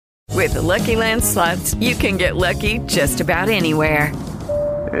With the Lucky Land Slots, you can get lucky just about anywhere.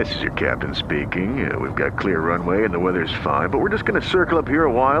 This is your captain speaking. We've got clear runway and the weather's fine, but we're just going to circle up here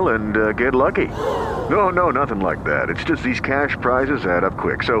a while and get lucky. No, nothing like that. It's just these cash prizes add up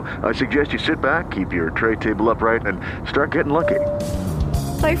quick. So I suggest you sit back, keep your tray table upright, and start getting lucky.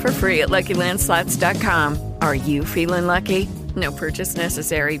 Play for free at LuckyLandSlots.com. Are you feeling lucky? No purchase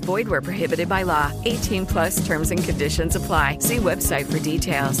necessary. Void where prohibited by law. 18+ terms and conditions apply. See website for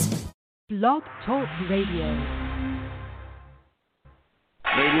details. Blog Talk Radio.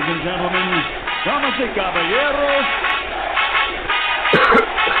 Ladies and gentlemen, damas y caballeros,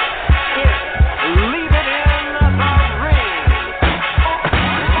 leave it in the ring.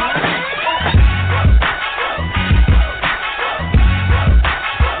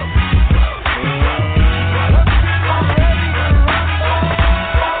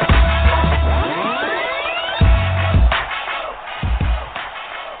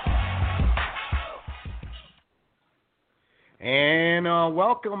 And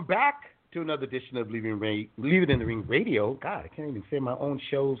welcome back to another edition of Leave It in the Ring Radio. God, I can't even say my own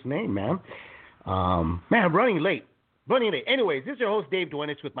show's name, man. I'm running late. Anyways, this is your host, Dave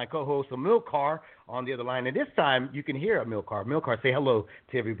Duenich, with my co-host, Amilcar, on the other line. And this time, you can hear Amilcar. Amilcar, say hello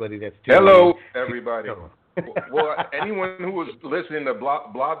to everybody that's tuning in. Hello, everybody. Well, anyone who was listening to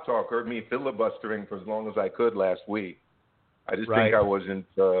Blog Talk heard me filibustering for as long as I could last week. I just think I wasn't,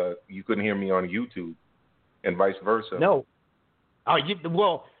 you couldn't hear me on YouTube, and vice versa. No.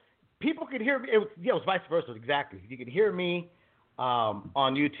 Well, people could hear me. It was vice versa, exactly. You could hear me on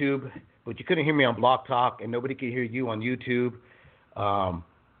YouTube, but you couldn't hear me on Blog Talk, and nobody could hear you on YouTube.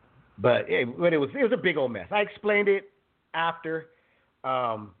 But it was a big old mess. I explained it after,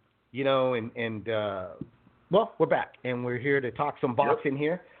 well, we're back, and we're here to talk some boxing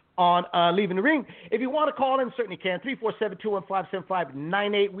here on Leaving the Ring. If you want to call in, certainly can.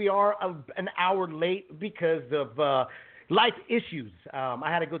 347-215-7598. We are an hour late because of life issues. I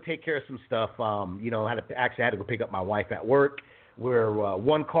had to go take care of some stuff. I had to go pick up my wife at work. We're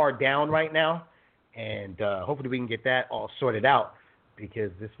one car down right now, and hopefully we can get that all sorted out, because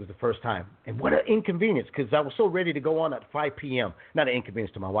this was the first time. And what an inconvenience, because I was so ready to go on at 5 p.m. Not an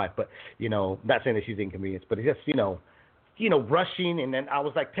inconvenience to my wife, but, not saying that she's inconvenienced, but it's just, rushing. And then I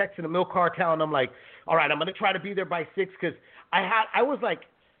was like texting Amilcar, telling them like, all right, I'm going to try to be there by 6, because I was like,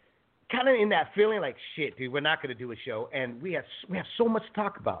 kind of in that feeling like, shit, dude, we're not going to do a show. And we have so much to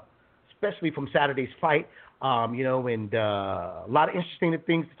talk about, especially from Saturday's fight, and a lot of interesting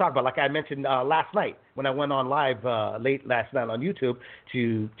things to talk about. Like I mentioned last night when I went on live late last night on YouTube,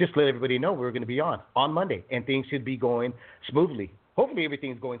 to just let everybody know we were going to be on Monday, and things should be going smoothly. Hopefully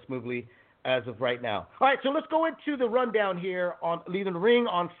everything's going smoothly as of right now. All right, so let's go into the rundown here on Leaving the Ring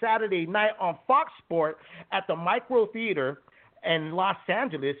on Saturday night on Fox Sport at the Micro Theater in Los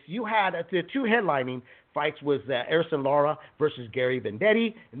Angeles. You had the two headlining fights was Erison Lara versus Gary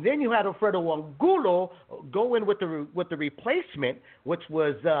Vendetti, and then you had Alfredo Angulo go in with the replacement, which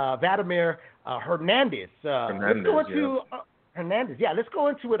was Vladimir Hernandez. Let's go into Hernandez. Yeah, let's go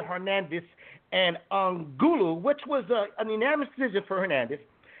into it. Hernandez and Angulo, which was an unanimous decision for Hernandez.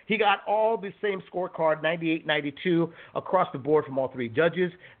 He got all the same scorecard, 98-92, across the board from all three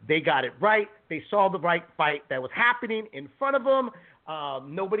judges. They got it right. They saw the right fight that was happening in front of them.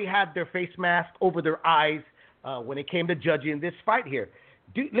 Nobody had their face mask over their eyes when it came to judging this fight here.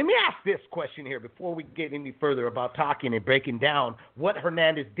 Let me ask this question here before we get any further about talking and breaking down what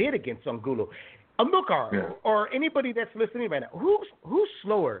Hernandez did against Angulo. Amilcar, or anybody that's listening right now, who's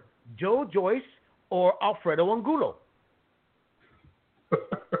slower, Joyce or Alfredo Angulo?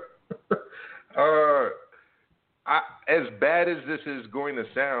 As bad as this is going to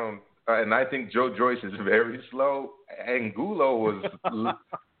sound, and I think Joyce is very slow, Angulo was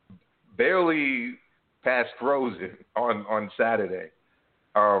barely past frozen on Saturday.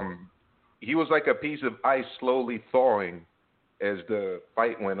 He was like a piece of ice slowly thawing as the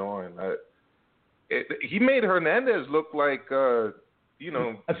fight went on. He made Hernandez look like, Zab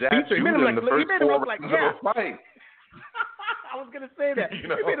Judah in the first 4 rounds of a fight. I was going to say that. You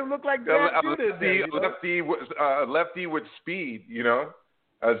made him look like Zab Judah. Lefty with speed, It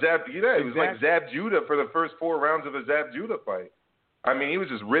was like Zab Judah for the first 4 rounds of a Zab Judah fight. I mean, he was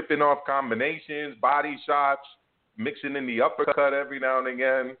just ripping off combinations, body shots, mixing in the uppercut every now and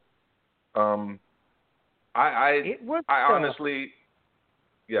again. I honestly,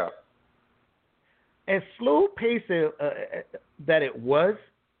 yeah. As slow pace that it was,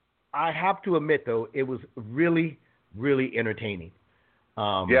 I have to admit, though, it was really, really entertaining.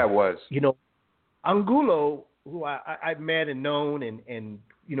 Yeah, it was. Angulo, who I've met and known and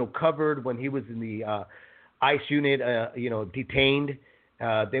covered when he was in the ICE unit, detained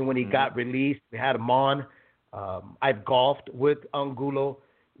Then when he got released, we had him on. I've golfed with Angulo.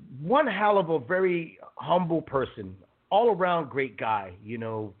 One hell of a very humble person, all around great guy. You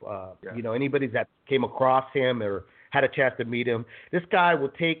know, anybody that came across him or had a chance to meet him, this guy will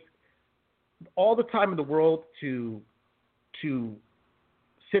take all the time in the world to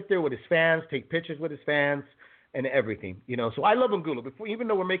sit there with his fans, take pictures with his fans, and everything. You know, so I love Angulo. Even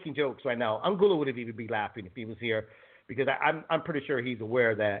though we're making jokes right now, Angulo would even be laughing if he was here, because I'm pretty sure he's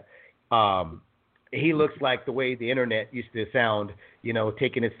aware that he looks like the way the internet used to sound. You know,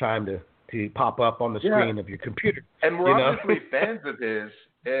 taking his time to pop up on the screen of your computer. And we're obviously fans of his,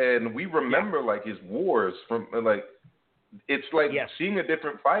 and we remember like his wars from like it's like seeing a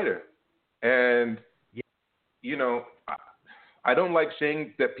different fighter. And you know, I don't like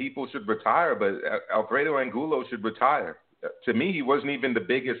saying that people should retire, but Alfredo Angulo should retire. To me, he wasn't even the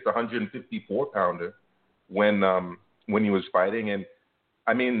biggest 154-pounder when he was fighting. And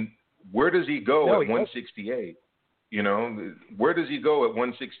I mean, where does he go at 168? You know, where does he go at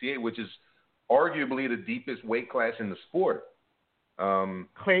 168, which is arguably the deepest weight class in the sport?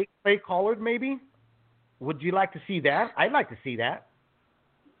 Clay Collard, maybe? Would you like to see that? I'd like to see that.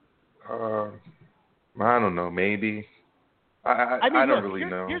 I don't know. Maybe. I don't really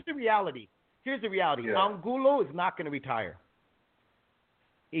know. Here's the reality. Yeah. Angulo is not going to retire.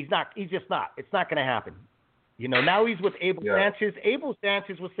 He's not. He's just not. It's not going to happen. You know, now he's with Abel Sanchez. Abel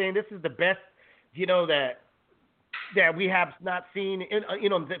Sanchez was saying this is the best, you know, that we have not seen,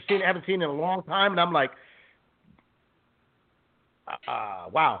 haven't seen in a long time. And I'm like,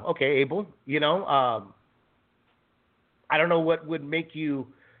 wow, okay, Abel. You know, I don't know what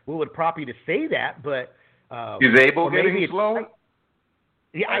would prompt you to say that, but is Abel getting slow?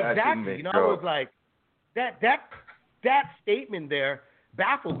 Yeah, exactly. You know, I was like, that statement there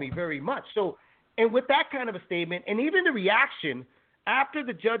baffled me very much. So, and with that kind of a statement, and even the reaction after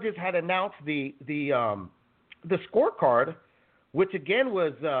the judges had announced the scorecard, which again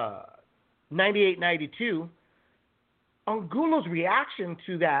was 98-92, Angulo's reaction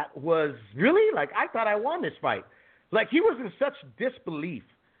to that was really like, I thought I won this fight. Like, he was in such disbelief,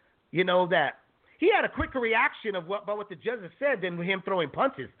 you know, that he had a quicker reaction about what the judges said than him throwing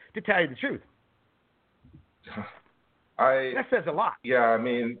punches, to tell you the truth. That says a lot. Yeah, I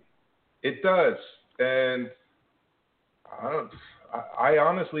mean, it does. And I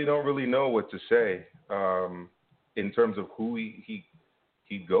honestly don't really know what to say in terms of who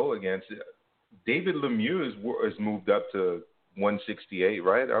he'd go against. David Lemieux has moved up to 168,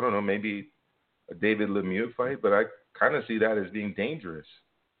 right? I don't know, maybe a David Lemieux fight, but I kind of see that as being dangerous.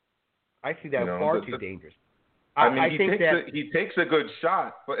 I see that far too dangerous. I mean, he takes a good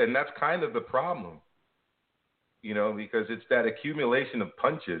shot, and that's kind of the problem, you know, because it's that accumulation of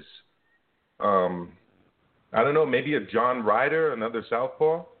punches. I don't know, maybe a John Ryder, another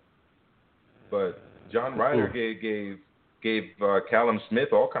southpaw, but John Ryder gave Callum Smith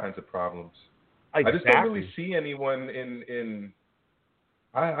all kinds of problems. Exactly. I just don't really see anyone in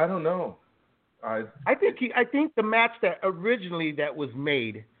I don't know. I think the match that originally that was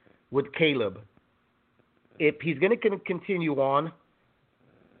made with Caleb, if he's going to continue on,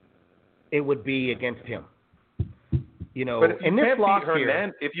 it would be against him. You know, but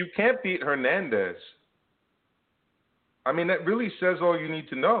if you can't beat Hernandez, I mean, that really says all you need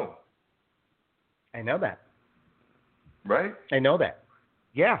to know. I know that. Right? I know that.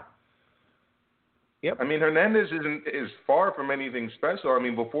 Yeah. Yep. I mean, Hernandez is far from anything special. I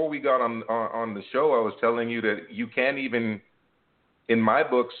mean, before we got on the show, I was telling you that you can't even, in my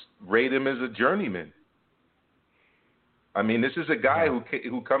books, rate him as a journeyman. I mean, this is a guy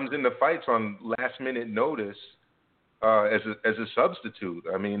who comes into fights on last-minute notice as a substitute.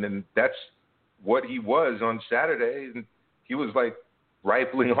 I mean, and that's what he was on Saturday. And he was like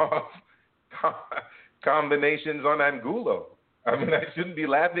rifling off combinations on Angulo. I mean, I shouldn't be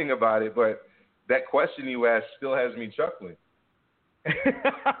laughing about it, but that question you asked still has me chuckling.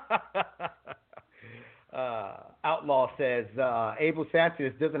 Outlaw says Abel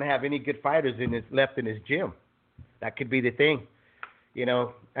Sanchez doesn't have any good fighters left in his gym. That could be the thing. You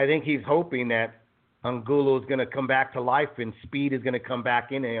know, I think he's hoping that Angulo is going to come back to life and speed is going to come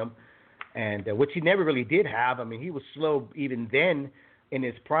back into him, and which he never really did have. I mean, he was slow even then in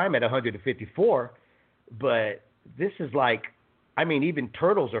his prime at 154, but this is like, I mean, even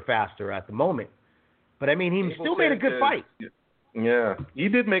turtles are faster at the moment. But, I mean, he still made a good fight. Yeah, he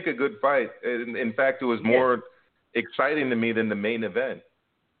did make a good fight. In fact, it was more exciting to me than the main event.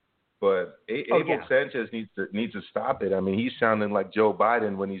 But Abel Sanchez needs to stop it. I mean, he's sounding like Joe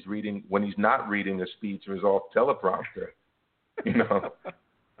Biden when he's not reading a speech or is off teleprompter. You know,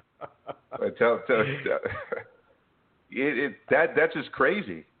 That's just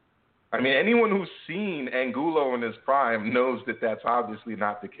crazy. I mean, anyone who's seen Angulo in his prime knows that that's obviously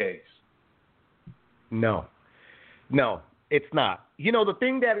not the case. No, it's not. You know, the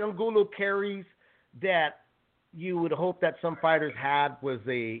thing that Angulo carries that you would hope that some fighters had was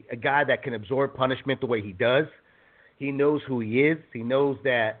a guy that can absorb punishment the way he does. He knows who he is. He knows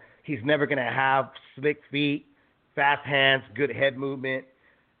that he's never going to have slick feet, fast hands, good head movement.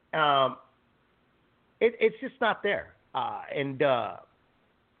 It's just not there.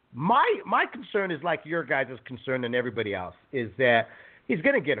 My concern is like your guys' concern and everybody else, is that he's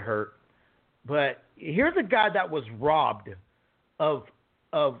going to get hurt. But here's a guy that was robbed of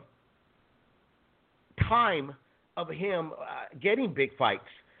time of him getting big fights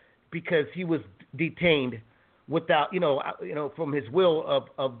because he was detained without, from his will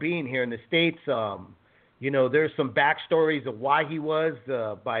of being here in the States. There's some backstories of why he was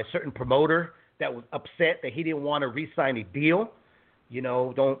by a certain promoter that was upset that he didn't want to re-sign a deal.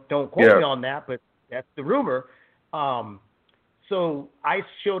 Don't quote me on that, but that's the rumor. So ICE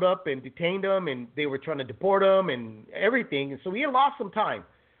showed up and detained him, and they were trying to deport him and everything. And so he had lost some time.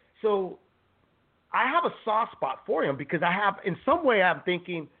 So I have a soft spot for him because in some way I'm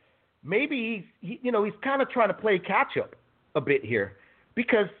thinking maybe he's kind of trying to play catch up a bit here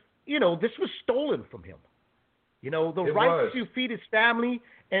because, this was stolen from him. The right to feed his family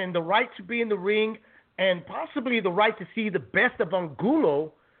and the right to be in the ring and possibly the right to see the best of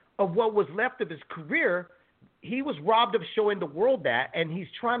Angulo of what was left of his career. He was robbed of showing the world that, and he's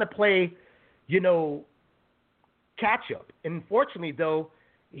trying to play, catch up. And unfortunately, though,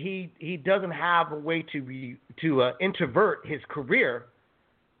 he doesn't have a way to introvert his career,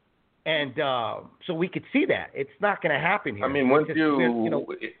 and so we could see that it's not going to happen here. I mean,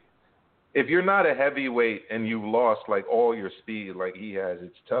 if you're not a heavyweight and you've lost like all your speed like he has,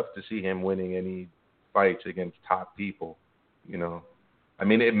 it's tough to see him winning any fights against top people. I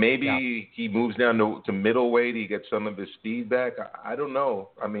mean, he moves down to middleweight, he gets some of his speed back. I don't know.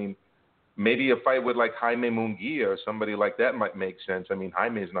 I mean, maybe a fight with like Jaime Munguia or somebody like that might make sense. I mean,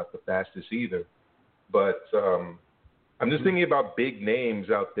 Jaime is not the fastest either. But I'm just thinking about big names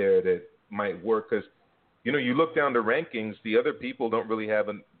out there that might work because, you look down the rankings, the other people don't really have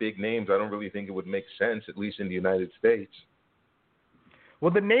big names. I don't really think it would make sense, at least in the United States.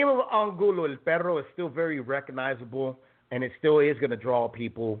 Well, the name of Angulo, El Perro, is still very recognizable, and it still is going to draw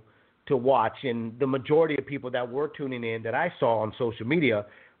people to watch. And the majority of people that were tuning in that I saw on social media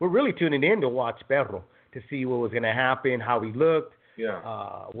were really tuning in to watch Perro, to see what was going to happen, how he looked. Yeah.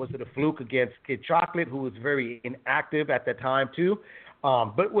 Was it a fluke against Kid Chocolate, who was very inactive at that time too?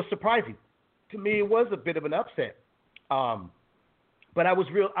 But it was surprising. To me, it was a bit of an upset. But I was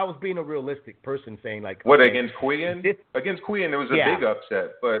being a realistic person, saying like, what, against Quillen? Against Quillen, it was a big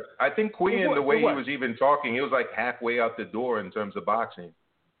upset. But I think Quillen, the way he was even talking, he was like halfway out the door in terms of boxing.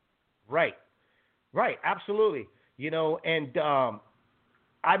 Right, absolutely. And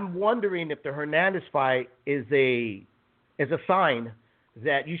I'm wondering if the Hernandez fight is a sign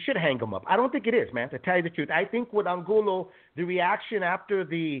that you should hang him up. I don't think it is, man, to tell you the truth. I think with Angulo, the reaction after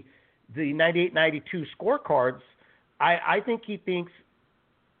the 98-92 scorecards, I think he thinks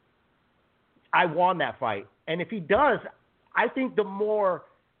I won that fight. And if he does, I think the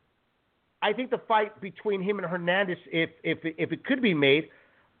fight between him and Hernandez, if it could be made,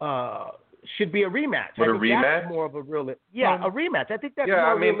 should be a rematch. But a rematch? That's more of a rematch. I think that's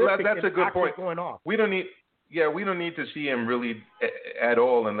more realistic. That's a good point. Going off. We don't need to see him really at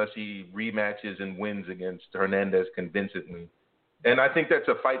all unless he rematches and wins against Hernandez convincingly. And I think that's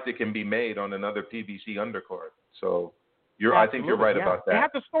a fight that can be made on another PBC undercard. So I think you're right about that. They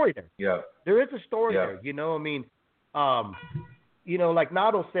have a story there. Yeah. There is a story there. Like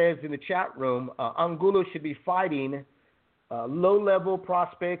Nado says in the chat room, Angulo should be fighting low-level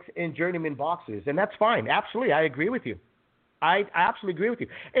prospects and journeyman boxers. And that's fine. Absolutely. I agree with you. I absolutely agree with you.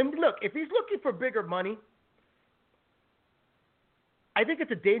 And look, if he's looking for bigger money, I think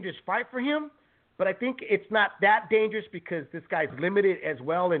it's a dangerous fight for him. But I think it's not that dangerous because this guy's limited as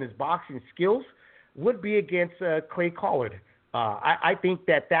well in his boxing skills. Would be against Clay Collard. I think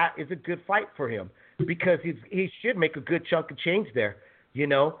that is a good fight for him because he should make a good chunk of change there,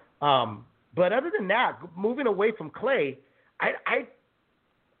 But other than that, moving away from Clay, I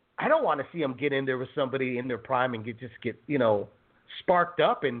don't want to see him get in there with somebody in their prime and get sparked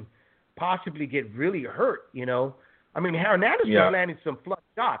up and possibly get really hurt. I mean, Hernandez landed some flush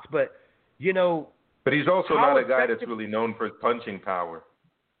shots, but. But he's also not a guy that's really known for his punching power.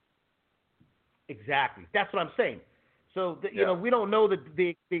 Exactly. That's what I'm saying. So, we don't know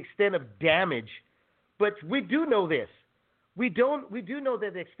the extent of damage, but we do know this. We do know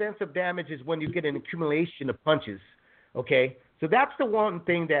that the extent of damage is when you get an accumulation of punches. Okay, so that's the one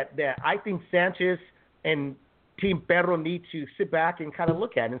thing that I think Sanchez and Team Perro need to sit back and kind of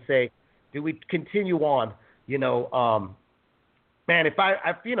look at and say, do we continue on? Man, if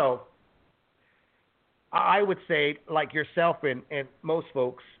I would say, like yourself and most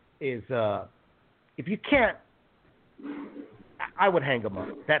folks, is if you can't, I would hang them up.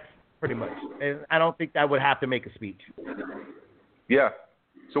 That's pretty much. And I don't think I would have to make a speech. Yeah.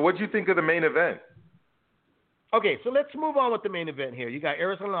 So what do you think of the main event? Okay, so let's move on with the main event here. You got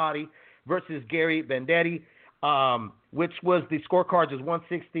Aristotle versus Gary Vendetti, which was the scorecards is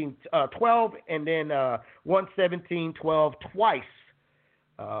 116-12 and then 117-12 twice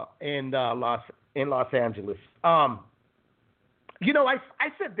in Los Angeles. I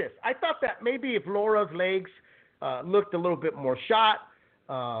said this. I thought that maybe if Laura's legs looked a little bit more shot,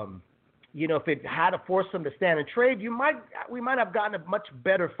 if it had to force them to stand and trade, we might have gotten a much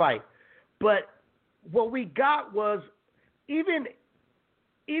better fight. But what we got was even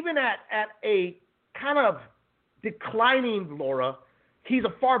at a kind of declining Lara, he's a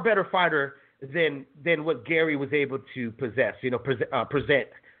far better fighter than what Gary was able to present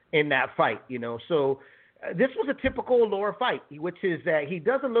in that fight. So this was a typical Lara fight, which is that he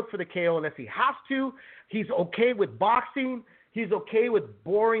doesn't look for the KO unless he has to. He's okay with boxing. He's okay with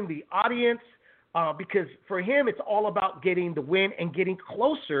boring the audience because for him it's all about getting the win and getting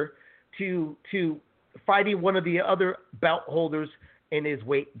closer to fighting one of the other belt holders in his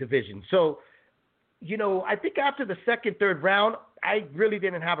weight division. So, I think after the second, third round, I really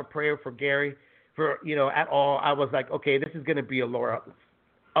didn't have a prayer for Gary at all. I was like, okay, this is going to be a Lara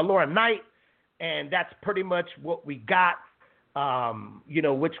night, and that's pretty much what we got,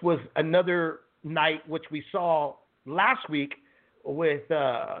 which was another night which we saw last week with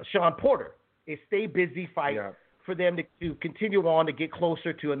Sean Porter. A stay busy fight for them to continue on to get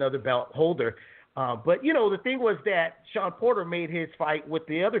closer to another belt holder. But the thing was that Sean Porter made his fight with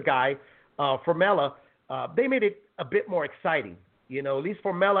the other guy, Formella. They made it a bit more exciting. At least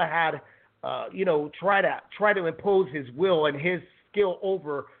Formella had, try to impose his will and his skill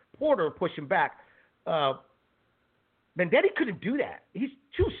over Porter, push him back. Vendetti couldn't do that. He's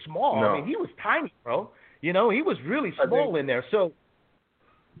too small. No. I mean, he was tiny, bro. He was really small in there. So,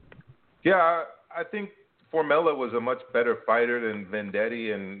 yeah, I think Formella was a much better fighter than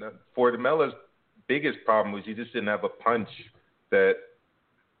Vendetti, and Formella's biggest problem was he just didn't have a punch that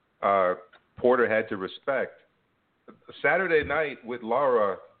Porter had to respect. Saturday night with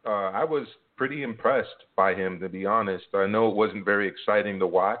Lara, I was pretty impressed by him, to be honest. I know it wasn't very exciting to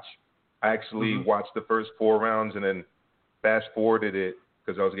watch. I actually watched the first 4 rounds and then fast-forwarded it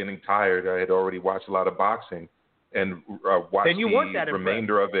because I was getting tired. I had already watched a lot of boxing and watched the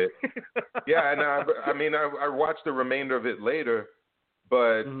remainder of it. Yeah, and I watched the remainder of it later.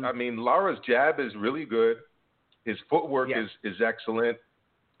 But, Lara's jab is really good. His footwork is excellent.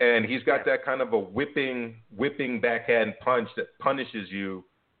 And he's got that kind of a whipping backhand punch that punishes you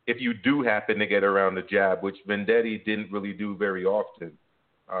if you do happen to get around the jab, which Vendetti didn't really do very often.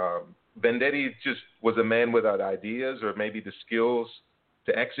 Vendetti just was a man without ideas or maybe the skills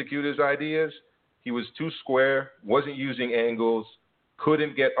to execute his ideas. He was too square, wasn't using angles,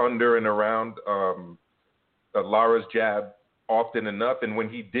 couldn't get under and around Lara's jab often enough. And when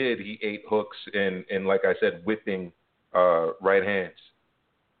he did, he ate hooks and like I said, whipping right hands.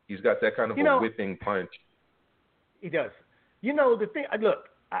 He's got that kind of a whipping punch. He does. The thing, look,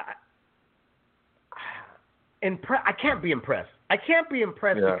 I can't be impressed. I can't be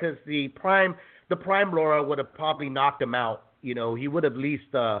impressed because the prime Lara would have probably knocked him out. He would have at least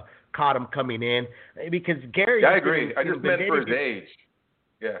caught him coming in because Gary. Yeah, I agree. I just meant for his age.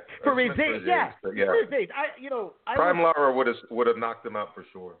 Yeah. For his age, yeah. For his age. Prime Lara would have knocked him out for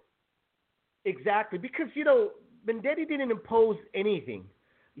sure. Exactly, because Vendetti didn't impose anything.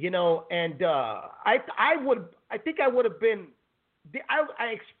 And I think I would have been. I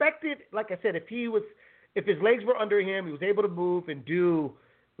expected, like I said, if his legs were under him, he was able to move and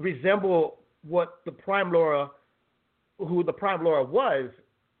resemble what the prime Lara was.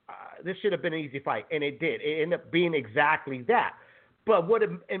 This should have been an easy fight, and it did. It ended up being exactly that. But would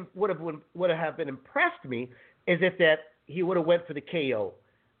have been impressed me is if that he would have went for the KO,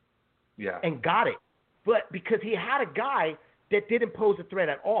 and got it. But because he had a guy that didn't pose a threat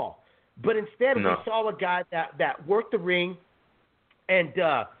at all, but instead we saw a guy that worked the ring and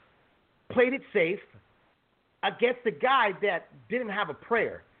played it safe against a guy that didn't have a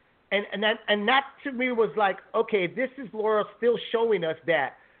prayer, and that to me was like, okay, this is Lara still showing us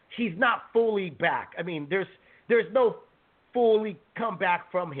that he's not fully back. I mean, there's no fully come back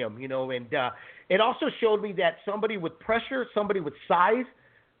from him, and it also showed me that somebody with pressure, somebody with size,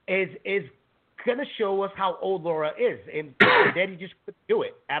 is going to show us how old Lara is, and Daddy just couldn't do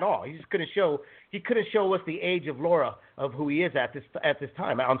it at all. He just couldn't show. He couldn't show us the age of Lara, of who he is at this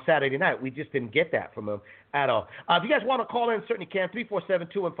time on Saturday night. We just didn't get that from him at all. If you guys want to call in, certainly can.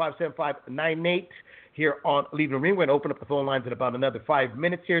 347-215-7598 here on Leaving the Ring. We're going to open up the phone lines in about another 5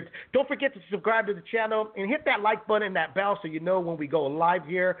 minutes here. Don't forget to subscribe to the channel and hit that like button and that bell so you know when we go live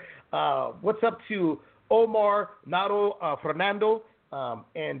here. What's up to Omar, Nato, Fernando,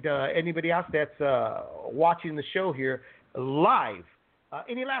 and anybody else that's watching the show here live.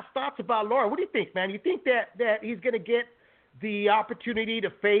 Any last thoughts about Lara? What do you think, man? You think that he's going to get the opportunity to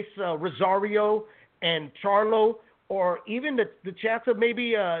face Rosario and Charlo, or even the chance of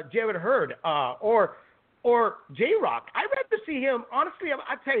maybe Jarrett Hurd or J-Rock? I'd rather see him. Honestly,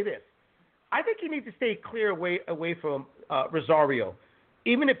 I'll tell you this. I think he needs to stay clear away from Rosario.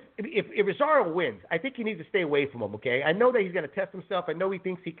 Even if Rosario wins, I think he needs to stay away from him, okay? I know that he's going to test himself. I know he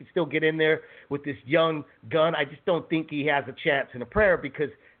thinks he can still get in there with this young gun. I just don't think he has a chance in a prayer, because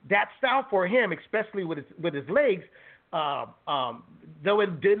that style for him, especially with his legs, though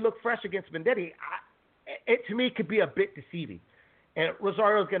it did look fresh against Vendetti, it to me could be a bit deceiving. And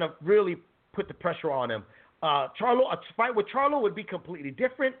Rosario's going to really put the pressure on him. A fight with Charlo would be completely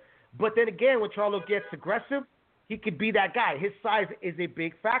different. But then again, when Charlo gets aggressive, he could be that guy. His size is a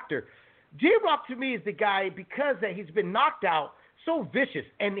big factor. J-Rock to me is the guy, because that he's been knocked out, so vicious,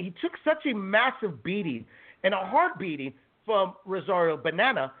 and he took such a massive beating and a hard beating from Rosario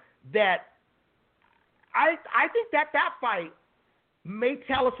Banana that I think that fight may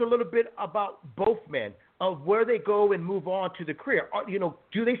tell us a little bit about both men, of where they go and move on to the career.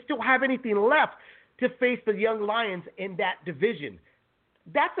 Do they still have anything left to face the young lions in that division?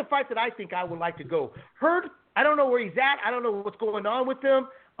 That's a fight that I think I would like to go. Hurd, I don't know where he's at. I don't know what's going on with him.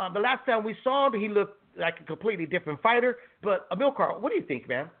 The last time we saw him, he looked like a completely different fighter. But, Amilcar, what do you think,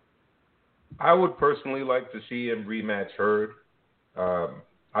 man? I would personally like to see him rematch Hurd.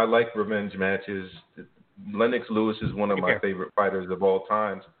 I like revenge matches. Lennox Lewis is one of my favorite fighters of all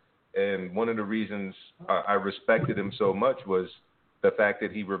times. And one of the reasons I respected him so much was the fact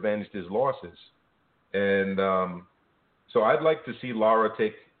that he revenged his losses. And so I'd like to see Lara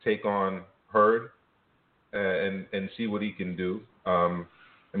take on Hurd and see what he can do.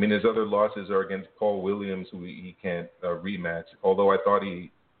 His other losses are against Paul Williams, who he can't rematch, although I thought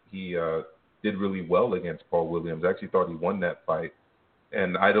he did really well against Paul Williams. I actually thought he won that fight.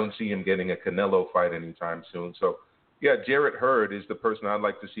 And I don't see him getting a Canelo fight anytime soon. So, yeah, Jarrett Hurd is the person I'd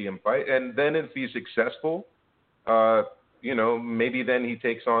like to see him fight. And then if he's successful, maybe then he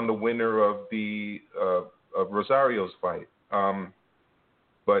takes on the winner of of Rosario's fight.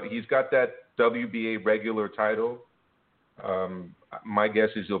 But he's got that WBA regular title. My guess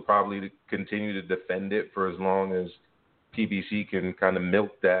is he'll probably continue to defend it for as long as PBC can kind of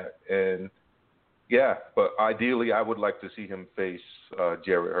milk that. And yeah, but ideally I would like to see him face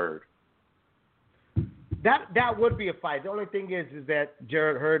Jarrett Hurd. That would be a fight. The only thing is that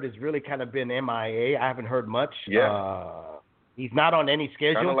Jarrett Hurd has really kind of been MIA. I haven't heard much. Yeah. He's not on any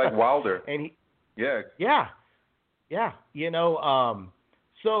schedule. Kind of like Wilder. And Yeah.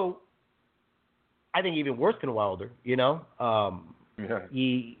 So I think even worse than Wilder. He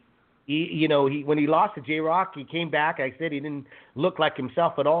when he lost to J-Rock, he came back. I said he didn't look like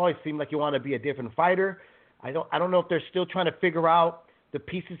himself at all. He seemed like he wanted to be a different fighter. I don't know if they're still trying to figure out the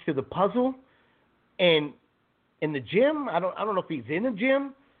pieces to the puzzle. And in the gym, I don't know if he's in the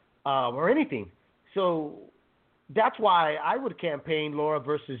gym or anything. So that's why I would campaign Lara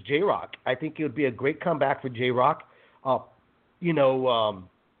versus J-Rock. I think it would be a great comeback for J-Rock.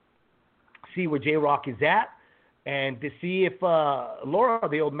 See where J-Rock is at, and to see if Lara,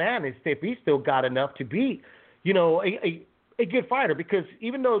 the old man, if he's still got enough to be, a good fighter. Because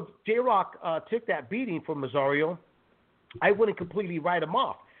even though J-Rock took that beating from Rosario, I wouldn't completely write him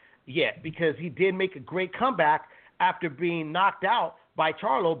off yet, because he did make a great comeback after being knocked out by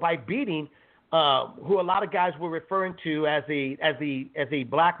Charlo by beating who a lot of guys were referring to as a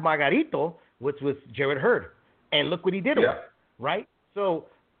black Margarito, which was Jarrett Hurd. And look what he did with him, right? So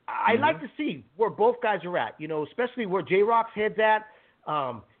I like to see where both guys are at, especially where J-Rock's head's at.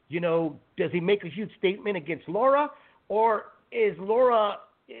 Does he make a huge statement against Lara, or is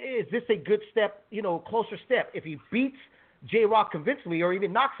this a good step, closer step? If he beats J-Rock convincingly or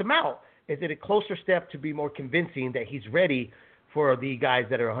even knocks him out, is it a closer step to be more convincing that he's ready for the guys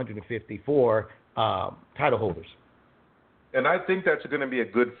that are 154 title holders? And I think that's going to be a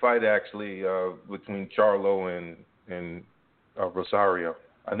good fight, actually, between Charlo and Rosario.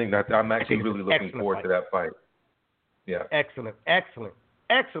 I think that I'm actually really looking forward to that fight. Yeah. Excellent.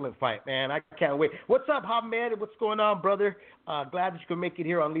 Excellent fight, man. I can't wait. What's up, Hamed? What's going on, brother? Glad that you can make it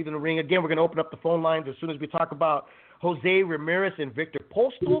here on Leaving the Ring. Again, we're going to open up the phone lines as soon as we talk about Jose Ramirez and Victor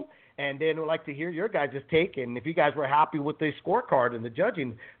Postol. And then we'd like to hear your guys' take and if you guys were happy with the scorecard and the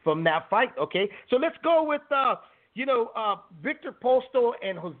judging from that fight, okay? So let's go with, Victor Postol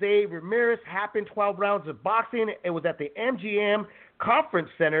and Jose Ramirez. Happened 12 rounds of boxing. It was at the MGM Conference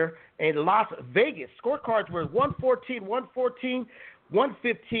Center in Las Vegas. Scorecards were 114, 114,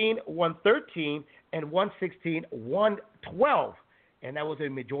 115, 113, and 116, 112. And that was a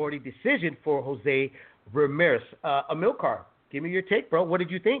majority decision for Jose Ramirez. Amilcar, give me your take, bro. What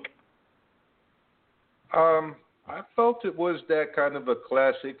did you think? I felt it was that kind of a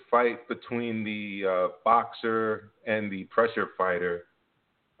classic fight between the boxer and the pressure fighter.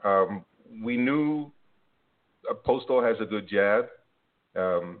 We knew Postol has a good jab.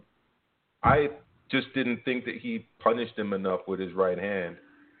 I just didn't think that he punished him enough with his right hand.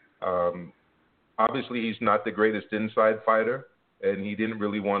 Obviously, he's not the greatest inside fighter, and he didn't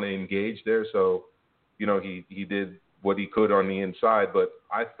really want to engage there. So, he did what he could on the inside. But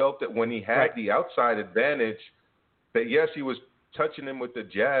I felt that when he had the outside advantage, that yes, he was touching him with the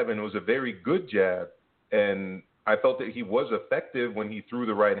jab, and it was a very good jab. And I felt that he was effective when he threw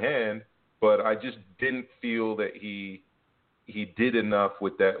the right hand, but I just didn't feel that he did enough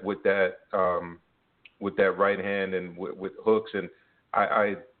with that right hand and with hooks. And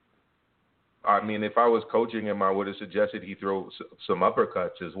I mean, if I was coaching him, I would have suggested he throw some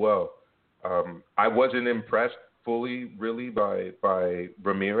uppercuts as well. I wasn't impressed fully, really, by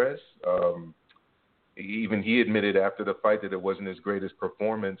Ramirez. Even he admitted after the fight that it wasn't his greatest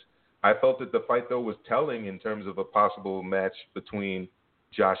performance. I felt that the fight, though, was telling in terms of a possible match between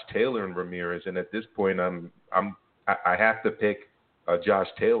Josh Taylor and Ramirez. And at this point, I have to pick Josh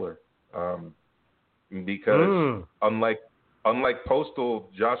Taylor because unlike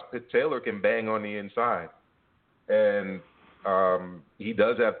Postol, Josh Taylor can bang on the inside, and he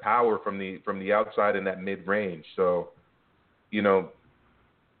does have power from the outside in that mid range. So,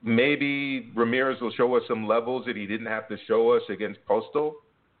 maybe Ramirez will show us some levels that he didn't have to show us against Postol.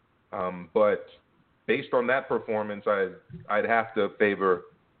 But based on that performance, I'd have to favor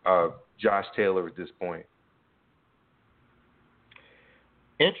Josh Taylor at this point.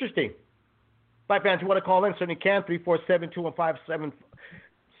 Interesting. Fight fans, you want to call in? Certainly can. 347-215-7.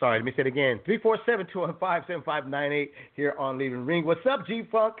 Sorry, let me say it again. 347-215-7598 here on Leaving Ring. What's up,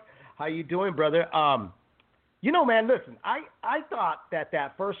 G-Funk? How you doing, brother? Man, listen, I thought that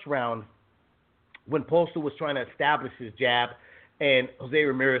first round when Postol was trying to establish his jab and Jose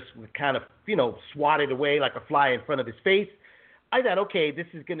Ramirez was kind of, swatted away like a fly in front of his face, I thought, okay, this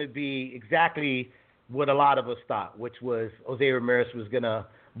is going to be exactly what a lot of us thought, which was Jose Ramirez was going to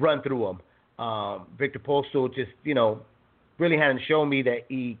run through him. Victor Postol just, really hadn't shown me that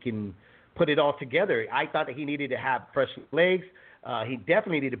he can put it all together. I thought that he needed to have fresh legs. He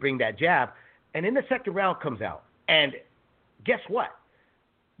definitely needed to bring that jab. And then the second round comes out. And guess what?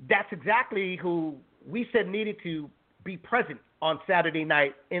 That's exactly who we said needed to be present on Saturday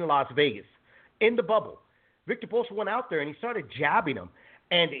night in Las Vegas, in the bubble. Victor Postol went out there and he started jabbing him.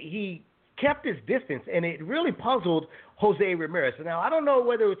 And he kept his distance, and it really puzzled Jose Ramirez. Now, I don't know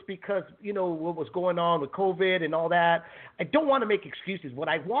whether it's because, what was going on with COVID and all that. I don't want to make excuses. What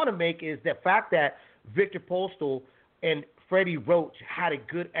I want to make is the fact that Victor Postol and Freddie Roach had a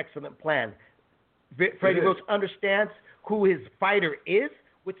good, excellent plan. Freddie Roach understands who his fighter is,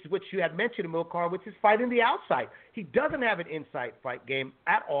 which you had mentioned, Milcar, which is fighting the outside. He doesn't have an inside fight game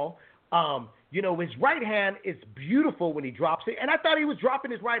at all. His right hand is beautiful when he drops it, and I thought he was dropping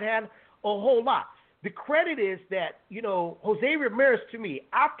his right hand a whole lot. The credit is that, Jose Ramirez, to me,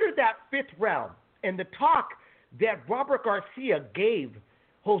 after that fifth round and the talk that Robert Garcia gave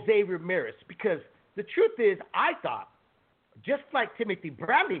Jose Ramirez, because the truth is, I thought, just like Timothy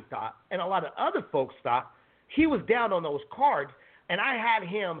Bradley thought, and a lot of other folks thought, he was down on those cards, and I had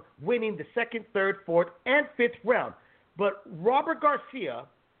him winning the second, third, fourth, and fifth round. But Robert Garcia,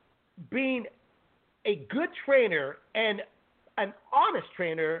 being a good trainer and an honest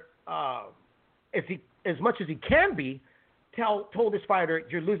trainer, as much as he can be, told his fighter,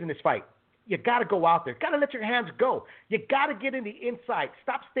 you're losing this fight. You got to go out there. Got to let your hands go. You got to get in the inside.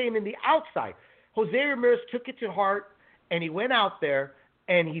 Stop staying in the outside. Jose Ramirez took it to heart, and he went out there,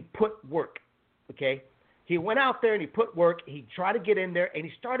 and he put work, okay? He went out there, and he put work. He tried to get in there, and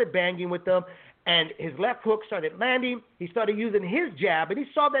he started banging with them, and his left hook started landing. He started using his jab, and he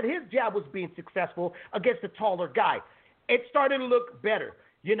saw that his jab was being successful against a taller guy. It started to look better.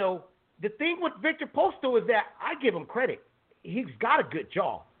 The thing with Victor Postol is that I give him credit. He's got a good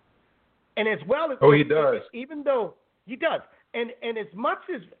jaw. And as well as he does. Even though he does. And as much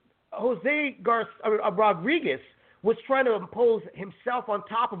as Rodriguez was trying to impose himself on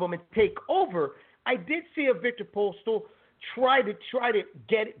top of him and take over, I did see a Victor Postol try to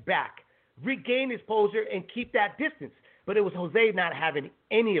get it back, regain his posture, and keep that distance. But it was Jose not having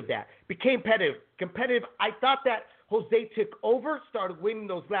any of that. Became competitive. I thought that Jose took over, started winning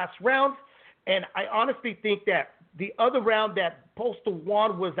those last rounds, and I honestly think that the other round that Postol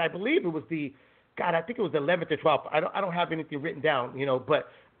won was, I believe it was the 11th or 12th. I don't have anything written down, but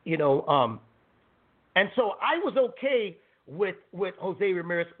and so I was okay with Jose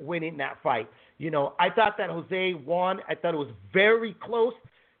Ramirez winning that fight. I thought that Jose won. I thought it was very close.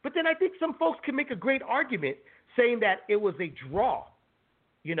 But then I think some folks can make a great argument saying that it was a draw,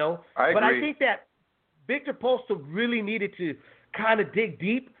 I agree. But I think that Victor Postol really needed to kind of dig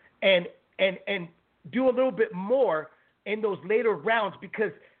deep and do a little bit more in those later rounds,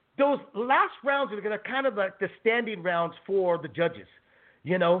 because those last rounds are going to kind of like the standing rounds for the judges,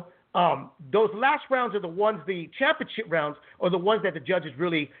 Those last rounds are the ones, the championship rounds, are the ones that the judges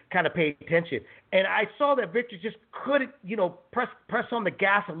really kind of pay attention. And I saw that Victor just couldn't, press on the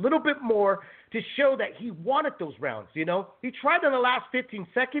gas a little bit more to show that he wanted those rounds, He tried in the last 15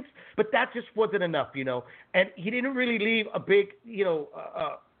 seconds, but that just wasn't enough, And he didn't really leave a big,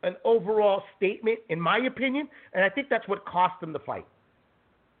 an overall statement, in my opinion. And I think that's what cost him the fight.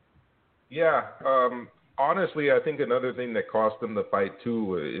 Yeah. Honestly, I think another thing that cost him the fight,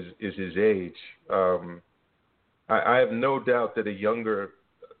 too, is his age. I have no doubt that a younger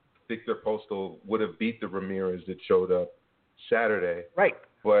Victor Postol would have beat the Ramirez that showed up Saturday. Right.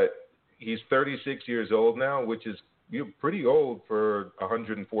 But he's 36 years old now, which is pretty old for a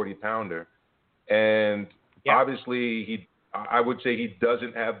 140-pounder. And obviously, I would say he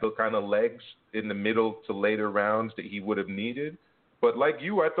doesn't have the kind of legs in the middle to later rounds that he would have needed. But like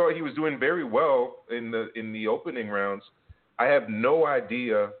you, I thought he was doing very well in the opening rounds. I have no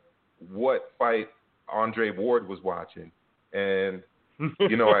idea what fight Andre Ward was watching. And,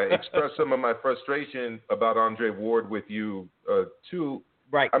 I expressed some of my frustration about Andre Ward with you, too.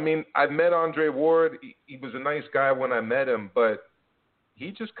 Right. I mean, I've met Andre Ward. He was a nice guy when I met him, but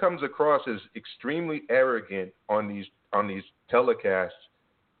he just comes across as extremely arrogant on these telecasts.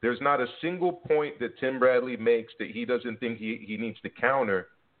 There's not a single point that Tim Bradley makes that he doesn't think he needs to counter.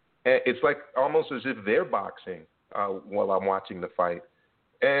 And it's like almost as if they're boxing while I'm watching the fight.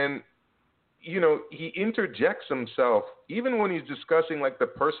 And, he interjects himself. Even when he's discussing, like, the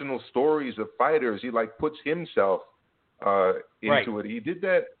personal stories of fighters, he, like, puts himself into it. He did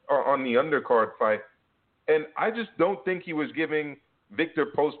that on the undercard fight. And I just don't think he was giving Victor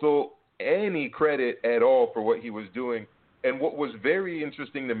Postol any credit at all for what he was doing. And what was very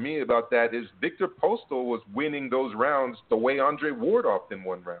interesting to me about that is Victor Postol was winning those rounds the way Andre Ward often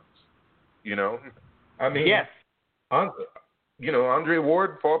won rounds. I mean, yes. Andre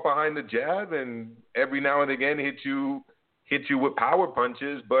Ward fought behind the jab and every now and again hit you with power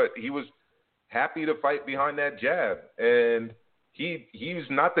punches, but he was happy to fight behind that jab. And he's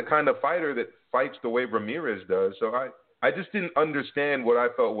not the kind of fighter that fights the way Ramirez does. So I just didn't understand what I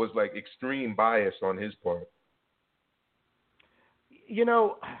felt was like extreme bias on his part.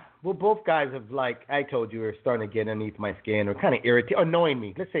 Well, both guys have, like I told you, are starting to get underneath my skin or kind of annoying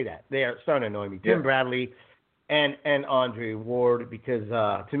me. Let's say that. They are starting to annoy me. Tim Bradley and Andre Ward, because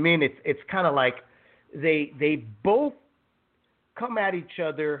to me it's kind of like they both come at each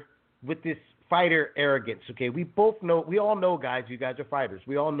other with this fighter arrogance, okay? We all know, guys, you guys are fighters.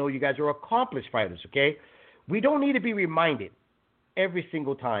 We all know you guys are accomplished fighters, okay? We don't need to be reminded every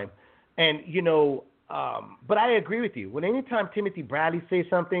single time. And, but I agree with you. When anytime Timothy Bradley says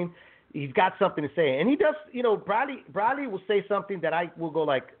something, he's got something to say. And he does, Bradley will say something that I will go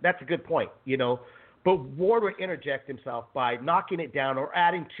like, that's a good point, But Ward will interject himself by knocking it down or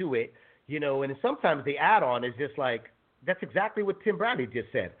adding to it, and sometimes the add-on is just like, that's exactly what Tim Bradley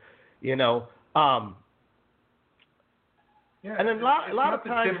just said, And then a lot of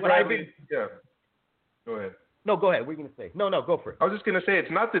times when I've been... Yeah, go ahead. No, go ahead. What are you going to say? No, go for it. I was just going to say,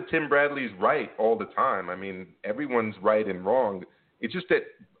 it's not that Tim Bradley's right all the time. I mean, everyone's right and wrong. It's just that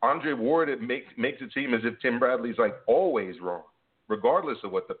Andre Ward makes it seem as if Tim Bradley's like always wrong, regardless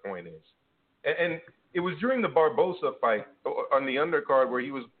of what the point is. And it was during the Barbosa fight on the undercard where he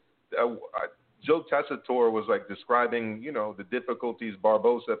was Joe Tessitore was like describing, the difficulties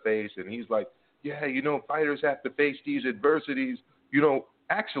Barbosa faced, and he's like, yeah, fighters have to face these adversities.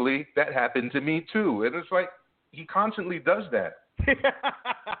 Actually, that happened to me too. And it's like, he constantly does that.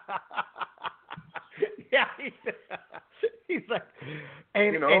 Yeah, he's like,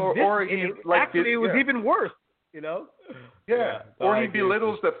 and it was even worse, Yeah, or he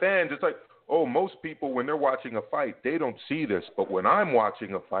belittles the fans. It's like, oh, most people when they're watching a fight, they don't see this, but when I'm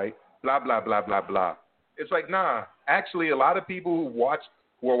watching a fight, blah blah blah blah blah. It's like, nah. Actually, a lot of people who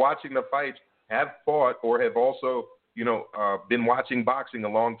are watching the fights have fought or have also, been watching boxing a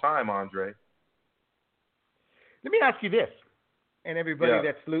long time, Andre. Let me ask you this, and everybody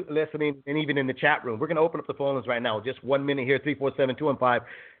that's listening, and even in the chat room, we're going to open up the phones right now. Just 1 minute here,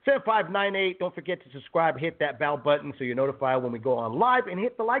 347-215-7598. Don't forget to subscribe, hit that bell button so you're notified when we go on live, and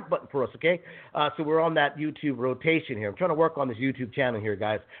hit the like button for us, okay? So we're on that YouTube rotation here. I'm trying to work on this YouTube channel here,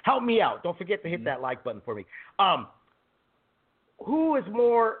 guys. Help me out. Don't forget to hit that like button for me. Who is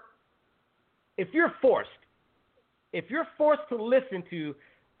more, if you're forced to listen to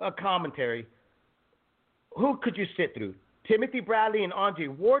a commentary, who could you sit through? Timothy Bradley and Andre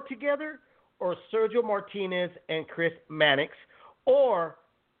Ward together, or Sergio Martinez and Chris Mannix, or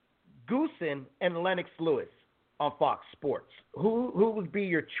Goosen and Lennox Lewis on Fox Sports? Who would be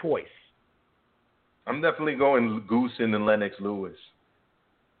your choice? I'm definitely going Goosen and Lennox Lewis.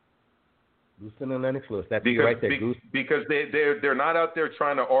 Goosen and Lennox Lewis. That's right there. Because they're not out there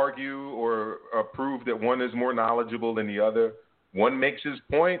trying to argue or prove that one is more knowledgeable than the other. One makes his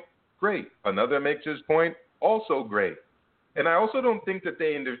point, great. Another makes his point, also great. And I also don't think that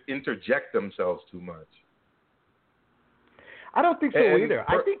they interject themselves too much. I don't think so either.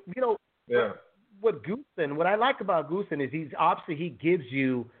 I think, what Goosen, what I like about Goosen is he gives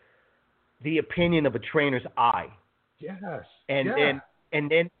you the opinion of a trainer's eye. Yes. And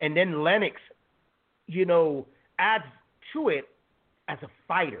then Lennox, adds to it as a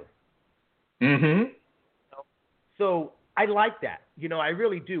fighter. Mm-hmm. So I like that. I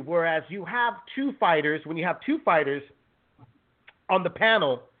really do. Whereas you have two fighters, when you have two fighters on the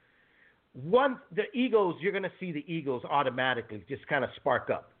panel, the egos, you're going to see the egos automatically just kind of spark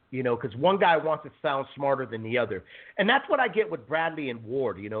up, because one guy wants to sound smarter than the other. And that's what I get with Bradley and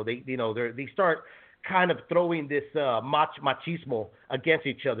Ward. They start kind of throwing this machismo against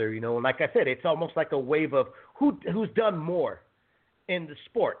each other, And like I said, it's almost like a wave of who's done more in the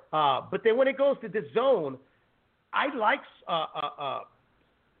sport. But then when it goes to the zone, I like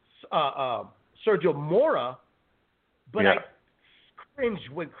Sergio Mora, but I cringe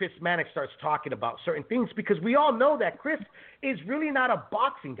when Chris Mannix starts talking about certain things, because we all know that Chris is really not a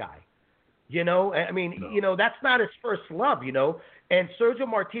boxing guy. That's not his first love, And Sergio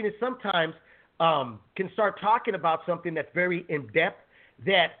Martinez sometimes can start talking about something that's very in-depth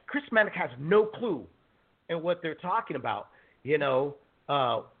that Chris Mannix has no clue in what they're talking about,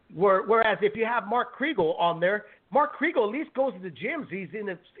 Whereas if you have Mark Kriegel on there, Mark Kriegel at least goes to the gyms. He's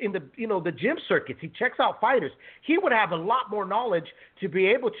in the gym circuits. He checks out fighters. He would have a lot more knowledge to be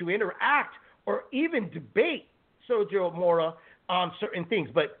able to interact or even debate Sergio Mora on certain things.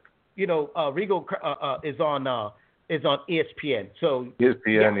 But Rigo is on ESPN. So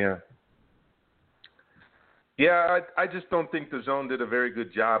ESPN, yeah. I just don't think the Zone did a very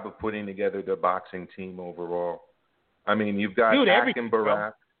good job of putting together the boxing team overall. I mean, you've got Ak and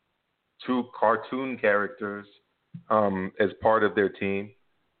Barak, two cartoon characters as part of their team.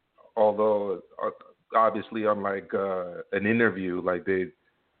 Although, obviously, unlike an interview, like they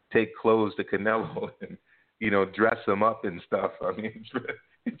take clothes to Canelo and dress him up and stuff. I mean,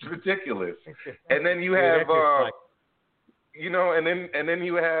 it's ridiculous. And then you have, and then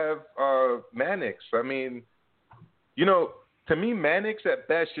you have Mannix. I mean, to me, Mannix at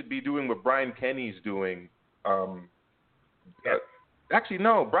best should be doing what Brian Kenny's doing. Actually,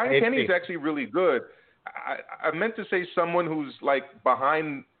 no. Brian Kenny's actually really good. I meant to say someone who's like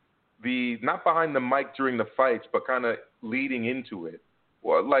not behind the mic during the fights, but kind of leading into it.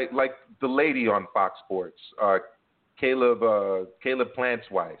 Well, like the lady on Fox Sports, Caleb Plant's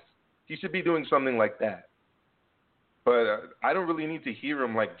wife. He should be doing something like that. But I don't really need to hear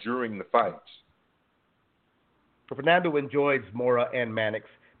him like during the fights. Fernando enjoys Mora and Mannix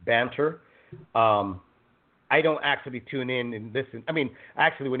banter. I don't actually tune in and listen. I mean,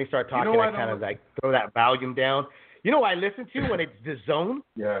 actually, when they start talking, I kind of like throw that volume down. What I listen to when it's the Zone?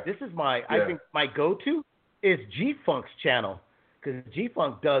 Yeah. This is I think my go-to is G-Funk's channel, because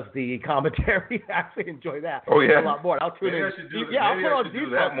G-Funk does the commentary. I actually enjoy that a lot more. I'll tune in. I should do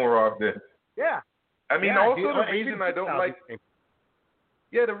that more often. Yeah. I mean, the reason I don't like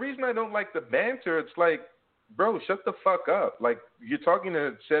the reason I don't like the banter, it's like, bro, shut the fuck up. Like, you're talking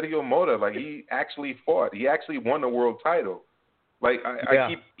to Sergio Mora. Like, he actually fought. He actually won a world title. Like, I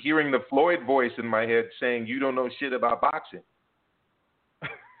keep hearing the Floyd voice in my head saying, you don't know shit about boxing.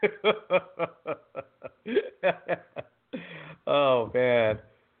 Oh, man.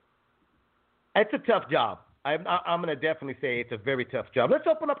 It's a tough job. I'm going to definitely say it's a very tough job. Let's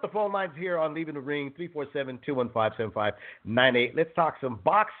open up the phone lines here on Leaving the Ring, 347-215-7598. Let's talk some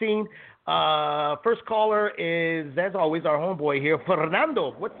boxing. First caller is, as always, our homeboy here,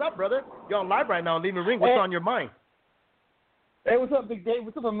 Fernando. What's up, brother? You're on live right now on Leaving the Ring. What's on your mind? Hey, what's up, Big Dave?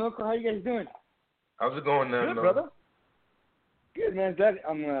 What's up, Milker? How you guys doing? How's it going, Good, brother. Good, man.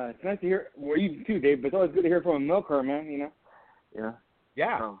 It's nice to hear. Well, you too, Dave. But it's always good to hear from a Milker, man. You know. Yeah.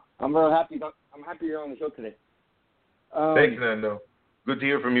 Yeah. I'm real happy. I'm happy you're on the show today. Thanks, Nando. Good to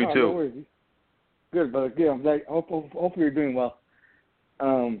hear from you too. No worries. Good, brother. Good. I'm glad. Hopefully you're doing well.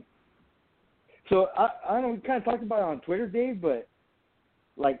 So I know we kind of talked about it on Twitter, Dave, but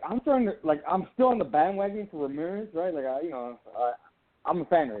I'm still on the bandwagon for Ramirez, right? I'm a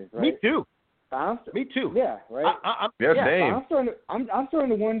fan of his, right? Me too. Me too. Yeah, right. Same. I'm starting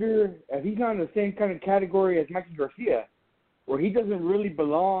to wonder if he's not in the same kind of category as Mikey Garcia, where he doesn't really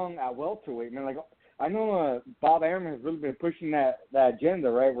belong at welterweight. Man, I know Bob Arum has really been pushing that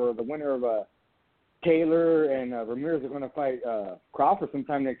agenda, right? Where the winner of Taylor and Ramirez are going to fight Crawford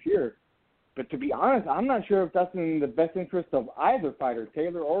sometime next year. But to be honest, I'm not sure if that's in the best interest of either fighter,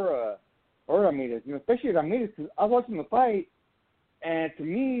 Taylor or Ramirez. Especially Ramirez, because I was watching the fight, and to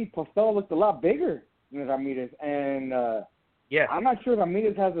me, Postol looked a lot bigger than Ramirez. And I'm not sure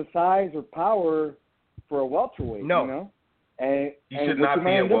Ramirez has the size or power for a welterweight. No. You know? And should not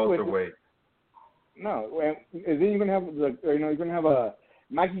be a welterweight. No, and then you're gonna have you're gonna have a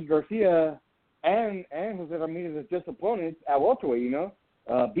Mikey Garcia and Jose Ramirez as just opponents at welterweight.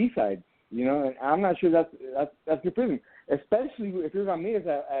 B-sides. And I'm not sure that's your prison, especially if you're Ramirez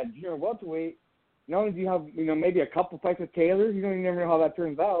at junior welterweight. Not only do you have maybe a couple fights with Taylor, you never know how that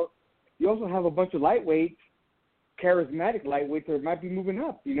turns out. You also have a bunch of lightweights, charismatic lightweights that might be moving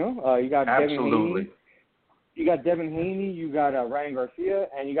up. You got Absolutely. Devin Haney, you got Ryan Garcia,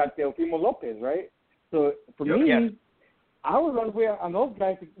 and you got Teofimo Lopez, right? So for me, I would rather wait on those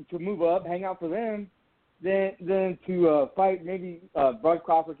guys to move up, hang out for them, than to fight maybe Bud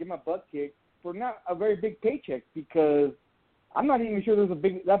Crawford, get my butt kicked for not a very big paycheck, because I'm not even sure there's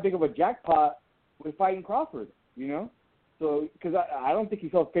that big of a jackpot with fighting Crawford. So because I don't think he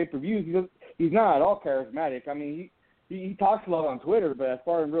sells pay-per-views. He's not at all charismatic. I mean, he talks a lot on Twitter, but as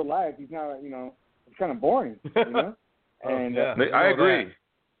far in real life, he's not. It's kind of boring. And I agree.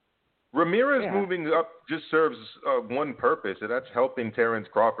 Ramirez moving up just serves one purpose, and that's helping Terrence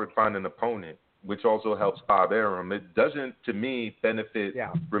Crawford find an opponent, which also helps Bob Arum. It doesn't, to me, benefit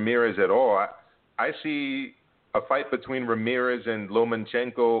Ramirez at all. I see a fight between Ramirez and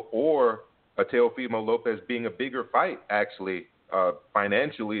Lomachenko or a Teofimo Lopez being a bigger fight, actually,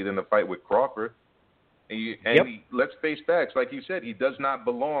 financially, than the fight with Crawford. Let's face facts. Like you said, he does not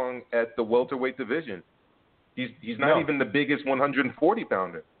belong at the welterweight division. He's not even the biggest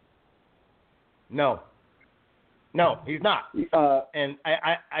 140-pounder. No, he's not. And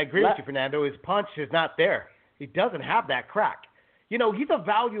I agree with you, Fernando. His punch is not there. He doesn't have that crack. He's a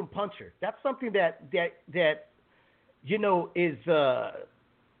volume puncher. That's something that is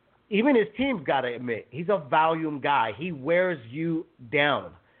even his team's got to admit. He's a volume guy. He wears you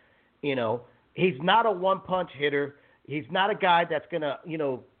down. He's not a one-punch hitter. He's not a guy that's going to,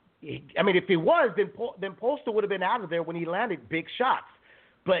 if he was, then Postol would have been out of there when he landed big shots.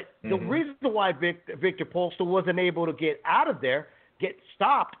 But the reason why Victor Postol wasn't able to get out of there, get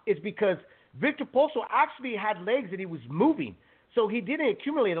stopped, is because Victor Postol actually had legs and he was moving. So he didn't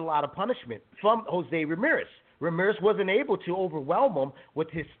accumulate a lot of punishment from Jose Ramirez. Ramirez wasn't able to overwhelm him with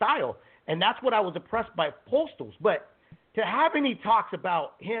his style. And that's what I was impressed by Postol's. But to have any talks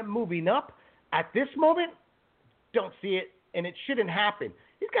about him moving up at this moment, don't see it, and it shouldn't happen.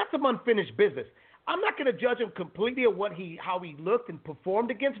 He's got some unfinished business. I'm not going to judge him completely on how he looked and performed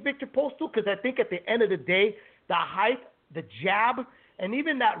against Victor Postol, because I think at the end of the day, the height, the jab, and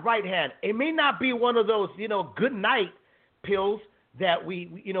even that right hand, it may not be one of those, good night pills that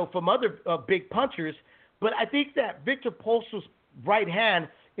we from other big punchers, but I think that Victor Postol's right hand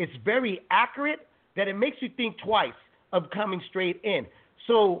is very accurate, that it makes you think twice of coming straight in.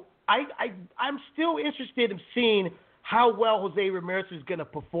 So I'm still interested in seeing how well Jose Ramirez is going to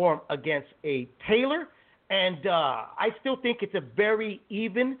perform against a Taylor, and I still think it's a very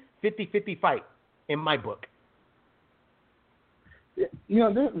even 50-50 fight in my book. There's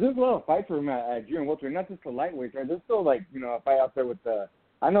a lot of fights for him at junior welterweight, not just the lightweights, right? There's still a fight out there with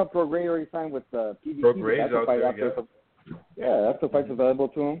I know Pro Gray already signed with PBC. Pro Gray's out there. That's the fights available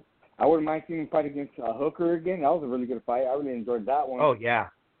to him. I wouldn't mind seeing him fight against Hooker again. That was a really good fight. I really enjoyed that one. Oh yeah.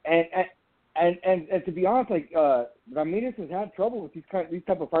 And to be honest, Ramirez has had trouble with these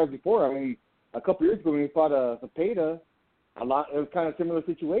type of fights before. I mean, a couple years ago when he fought Zepeda, it was kind of similar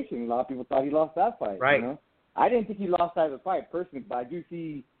situation. A lot of people thought he lost that fight. Right. I didn't think he lost either fight personally, but I do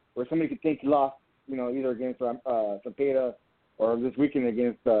see where somebody could think he lost, either against Cepeda or this weekend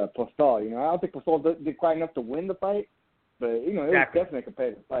against Postol. I don't think Postol did quite enough to win the fight, but it was definitely a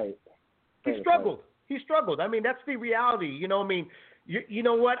competitive fight. He struggled. I mean, that's the reality. You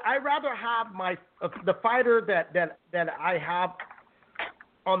know what? I'd rather have the fighter that I have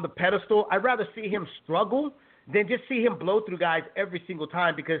on the pedestal. I'd rather see him struggle than just see him blow through guys every single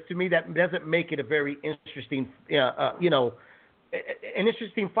time, because to me that doesn't make it a very interesting, an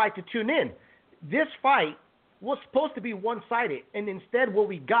interesting fight to tune in. This fight was supposed to be one-sided, and instead what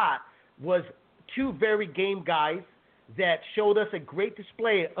we got was two very game guys that showed us a great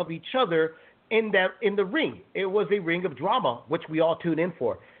display of each other in the ring. It was a ring of drama, which we all tune in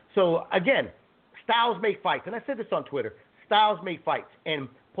for. So again, styles make fights, and I said this on Twitter. Styles make fights, and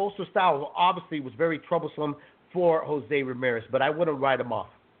Postol style obviously was very troublesome for Jose Ramirez, but I wouldn't write him off.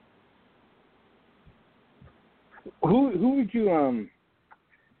 Who would you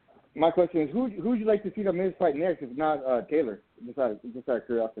my question is, who would you like to see Ramirez fight next, if not Taylor? Just out of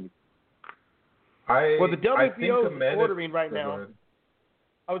curiosity. Well, the WBO is ordering right now.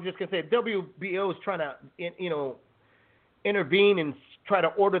 I was just going to say, WBO is trying to, intervene and try to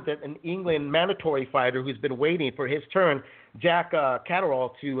order an England mandatory fighter who's been waiting for his turn, Jack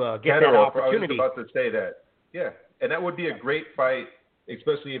Catterall, to get that opportunity. I was about to say that. Yeah, and that would be a great fight,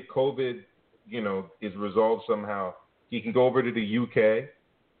 especially if COVID, is resolved somehow. He can go over to the UK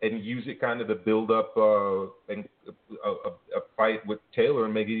and use it kind of to build up a fight with Taylor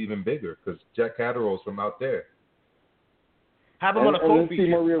and make it even bigger, because Jack Catterall's from out there. Have him on a cold feature.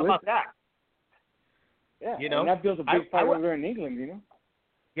 How about that? Yeah, and that builds a big fight over in England,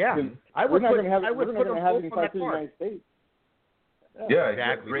 Yeah, we're not going to have any fights in the United States. Yeah,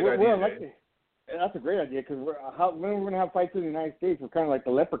 exactly. Great idea. That's a great idea, because when we're going to have fights in the United States, we're kind of like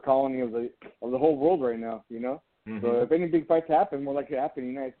the leper colony of the whole world right now, Mm-hmm. So if any big fights happen, more likely to happen in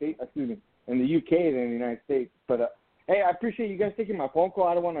the United States, in the UK than in the United States. But hey, I appreciate you guys taking my phone call.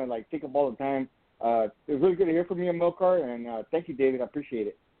 I don't want to take up all the time. It was really good to hear from you, Milcar, and thank you, David. I appreciate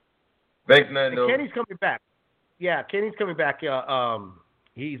it. Thanks, Nando. And Kenny's coming back. Yeah, Kenny's coming back.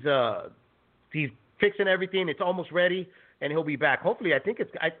 He's fixing everything. It's almost ready, and he'll be back. Hopefully,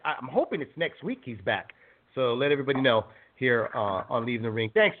 I'm hoping it's next week he's back. So let everybody know here on Leaving the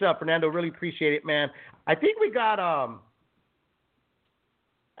Ring. Thanks, Fernando. Really appreciate it, man. I think we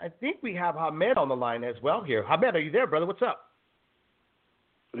have Hamed on the line as well here. Hamed, are you there, brother? What's up?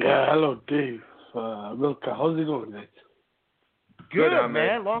 Yeah, hello, Dave. Milka, how's it going, guys? Good,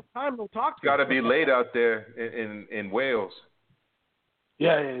 man. Long time no talk to you. Got to be late out there in Wales.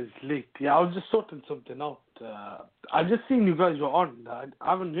 Yeah, it's late. Yeah, I was just sorting something out. I just seen you guys were on. I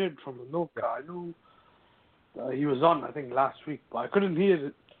haven't heard from Milka. I know he was on, I think, last week, but I couldn't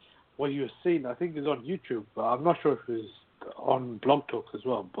hear what you were saying. I think it's on YouTube. I'm not sure if it's on Blog Talk as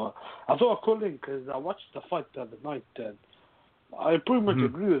well, but I thought I'd call in because I watched the fight the other night, and I pretty much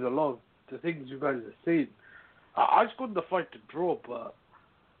agree with a lot of the things you guys are saying. I just wanted the fight to draw, but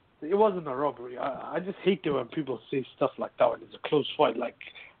it wasn't a robbery. I just hate it when people say stuff like that when it's a close fight. Like,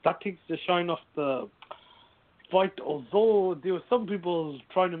 that takes the shine off the fight, although there were some people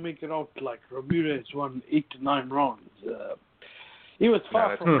trying to make it out like Ramirez won 8 to 9 rounds. It was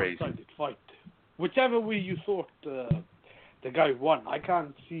far from a one-sided fight. Whichever way you thought the guy won, I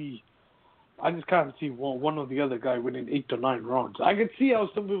just can't see one or the other guy winning 8 to 9 rounds. I can see how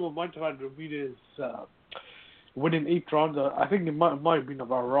some people might have had Ramirez winning 8 rounds. I think it might have been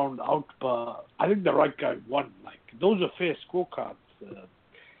about a round out, but I think the right guy won. Like, those are fair scorecards.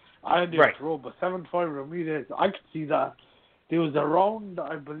 I had a draw, but 7-5 Ramirez, I could see that. There was a round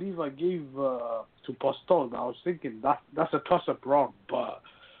I believe I gave to Postol. I was thinking that's a toss-up round, but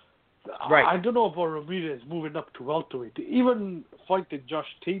I don't know about Ramirez moving up to welterweight. Even fighting Josh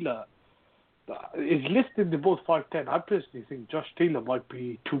Taylor is listed, they're both 5'10". I personally think Josh Taylor might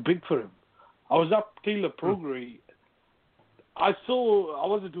be too big for him. I was up Taylor Prograis. I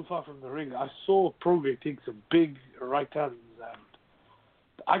wasn't too far from the ring. I saw Prograis take some big right hands, and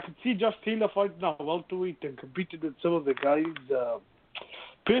I could see Josh Taylor fighting now welterweight and competing with some of the guys.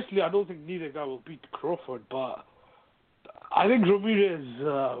 Personally, I don't think neither guy will beat Crawford, but I think Ramirez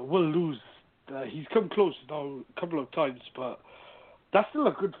will lose. He's come close now a couple of times, but that's still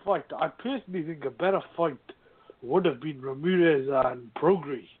a good fight. I personally think a better fight would have been Ramirez and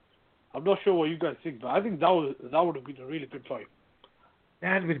Prograis. I'm not sure what you guys think, but I think that would have been a really good fight.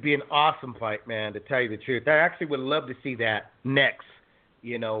 That would be an awesome fight, man, to tell you the truth. I actually would love to see that next,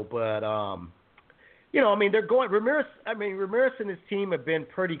 but, I mean, they're going, Ramirez and his team have been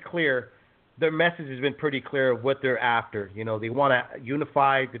pretty clear. Their message has been pretty clear of what they're after. They want to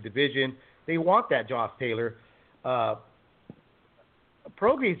unify the division. they want that Josh Taylor.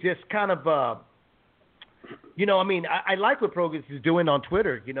 Prograis just kind of, I like what Prograis is doing on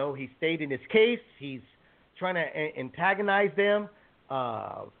Twitter. He stayed in his case. He's trying to antagonize them.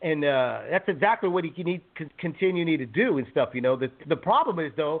 And that's exactly what he need to do and stuff. The problem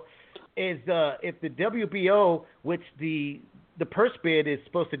is, though, if the WBO, which the purse bid is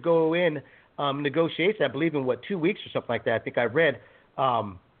supposed to go in negotiation, I believe in 2 weeks or something like that. I think I read.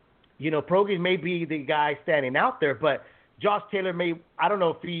 Prograis may be the guy standing out there, but Josh Taylor I don't know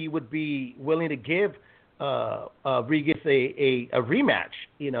if he would be willing to give Regis a rematch.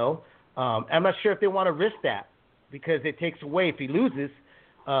 I'm not sure if they want to risk that because it takes away if he loses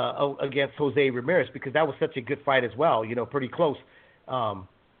against Jose Ramirez, because that was such a good fight as well. Pretty close. But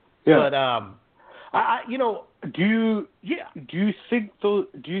do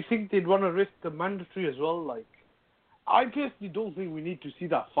you think they'd want to risk the mandatory as well? Like, I guess you don't think we need to see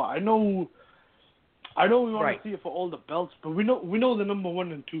that fight. I know we want to see it for all the belts, but we know the number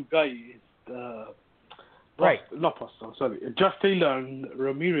 1 and 2 guy is not Postol, sorry, Josh Taylor and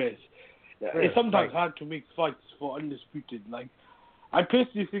Ramirez. It's sometimes hard to make fights for undisputed. Like, I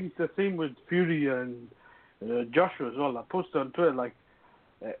personally think it's the same with Fury and Joshua as well. I posted on Twitter, like,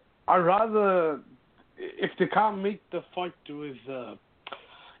 I'd rather, if they can't make the fight with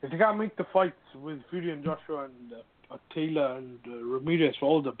Fury and Joshua and Taylor and Ramirez for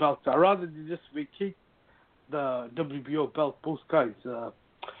all the belts, I'd rather they just vacate the WBO belt, both guys,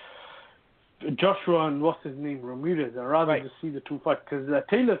 Joshua and Ramirez. I'd rather just see the two fight, because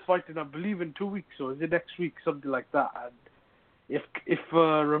Taylor's fighting, I believe, in 2 weeks, or is it next week, something like that. And if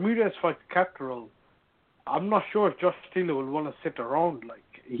Ramirez fights Catterall, I'm not sure if Josh Taylor will want to sit around. Like,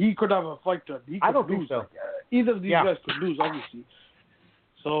 he could have a fight that he could I don't lose. think so. Either of these guys could lose, obviously.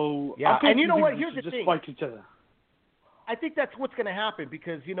 So and you know what? Here's the just thing. Fight each other. I think that's what's going to happen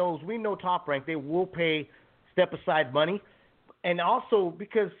because, as we know, Top Rank, they will pay step-aside money. And also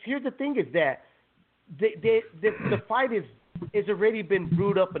because here's the thing is that the fight is already been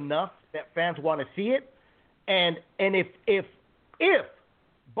brewed up enough that fans want to see it. And if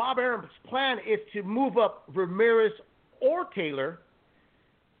Bob Arum's plan is to move up Ramirez or Taylor,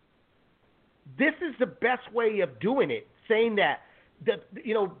 this is the best way of doing it, saying that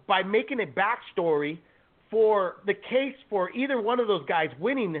by making a backstory for the case for either one of those guys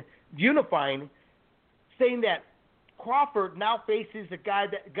winning, unifying, saying that Crawford now faces a guy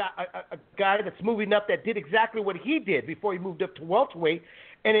that's moving up that did exactly what he did before he moved up to welterweight,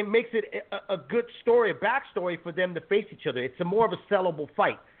 and it makes it a good story, a backstory for them to face each other. It's more of a sellable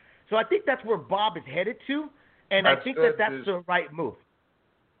fight. So I think that's where Bob is headed to, and I think that's the right move.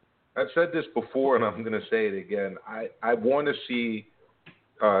 I've said this before, and I'm going to say it again. I want to see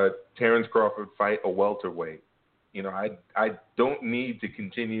Terrence Crawford fight a welterweight. I don't need to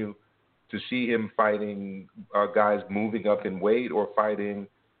continue to see him fighting guys moving up in weight or fighting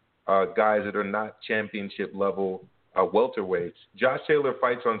guys that are not championship level welterweights. Josh Taylor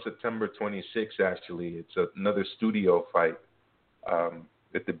fights on September 26th, actually. It's another studio fight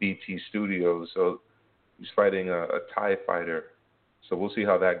at the BT Studios. So he's fighting a Thai fighter. So we'll see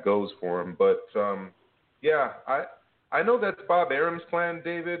how that goes for him. But, I know that's Bob Arum's plan,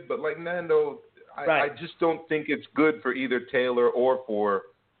 David, but like Nando, I just don't think it's good for either Taylor or for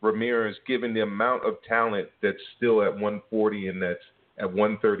Ramirez, given the amount of talent that's still at 140 and that's at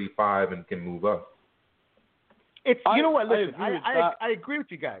 135 and can move up. You know what? Listen, I agree with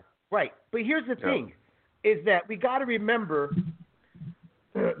you guys. Right. But here's the thing, is that we got to remember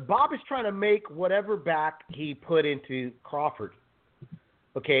Bob is trying to make whatever back he put into Crawford.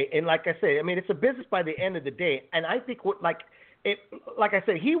 Okay, and like I said, I mean, it's a business by the end of the day. And I think, like I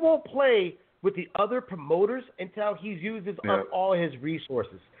said, he won't play with the other promoters until he uses up all his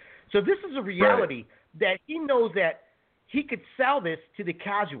resources. So this is a reality that he knows that he could sell this to the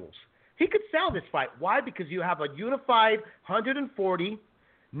casuals. He could sell this fight. Why? Because you have a unified 140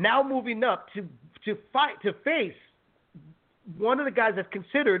 now moving up to face one of the guys that's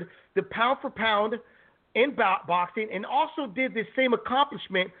considered the pound for pound in boxing, and also did the same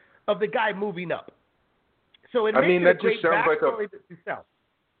accomplishment of the guy moving up. So it makes it a great backstory to sell.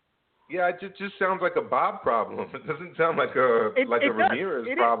 Yeah, it just sounds like a Bob problem. It doesn't sound like a Ramirez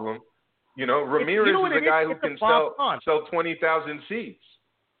problem. Ramirez is a guy who can sell 20,000 seats.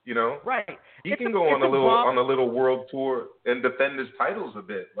 Right? He can go on a little world tour and defend his titles a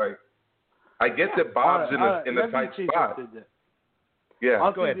bit. Like, I get that Bob's in a tight spot. Yeah,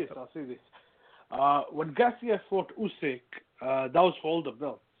 I'll say this. When Gassiev fought Usyk, that was for all the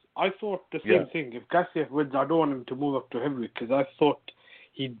belts. I thought the same thing. If Gassiev wins, I don't want him to move up to heavyweight because I thought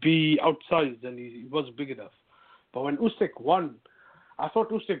he'd be outsized and he wasn't big enough. But when Usyk won, I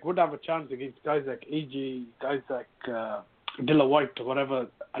thought Usyk would have a chance against guys like AJ, guys like Dillian White or whatever.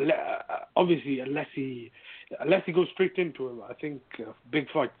 Obviously, unless he goes straight into him, I think big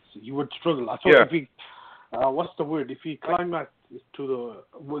fights he would struggle. I thought if he, what's the word? If he climaxed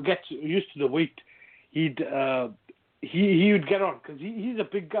gets used to the weight, he would get on because he's a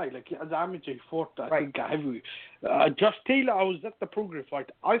big guy. Like as an amateur, he fought I think a heavyweight. Josh Taylor, I was at the Prograis fight.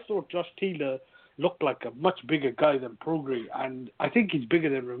 I thought Josh Taylor looked like a much bigger guy than Prograis, and I think he's bigger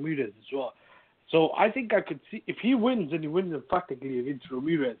than Ramirez as well. So I think I could see if he wins and he wins emphatically against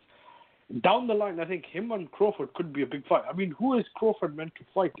Ramirez. Down the line, I think him and Crawford could be a big fight. I mean, who is Crawford meant to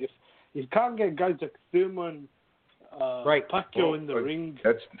fight if you can't get guys like Thurman, Pacquiao in the ring?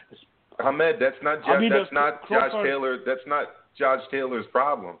 Ahmed, that's not Josh Taylor. That's not Josh Taylor's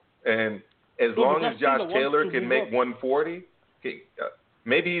problem. And as long as Josh Taylor can make 140,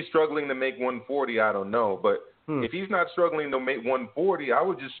 maybe he's struggling to make 140. I don't know, but if he's not struggling to make 140, I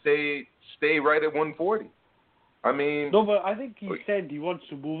would just stay right at 140. I mean, no, but I think he said he wants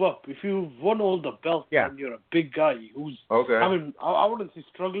to move up. If you've won all the belts and you're a big guy who's I wouldn't say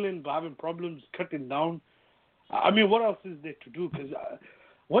struggling, but having problems cutting down. I mean, what else is there to do? Because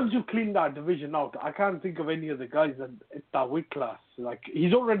once you clean that division out, I can't think of any of the guys at that weight class. Like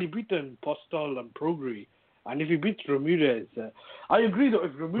he's already beaten Postol and Prograis, and if he beats Ramirez, I agree though.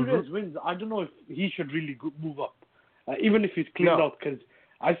 If Ramirez wins, I don't know if he should really move up, even if he's cleaned out. Because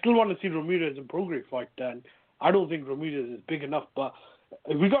I still want to see Ramirez and Prograis fight, and I don't think Ramirez is big enough. But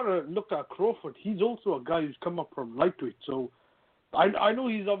we got to look at Crawford. He's also a guy who's come up from lightweight. So I know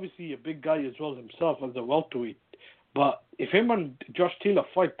he's obviously a big guy as well himself as a welterweight. But if him and Josh Taylor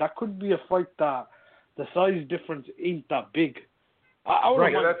fight, that could be a fight that the size difference ain't that big. I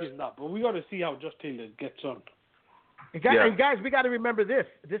wouldn't mind seeing that, but we got to see how Josh Taylor gets on. And guys, we got to remember this.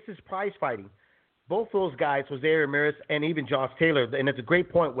 This is prize fighting. Both those guys, Jose Ramirez and even Josh Taylor, and it's a great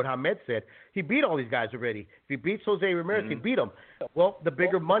point what Hamed said. He beat all these guys already. If he beats Jose Ramirez, he beat him. Well, the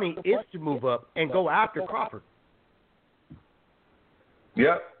bigger money is to move up and go after Crawford.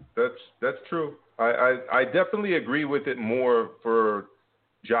 Yeah, that's true. I definitely agree with it more for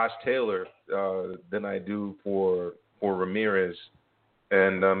Josh Taylor than I do for Ramirez.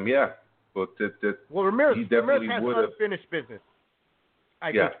 And but Ramirez he definitely has would have unfinished business.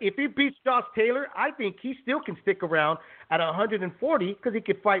 I think if he beats Josh Taylor, I think he still can stick around at 140 because he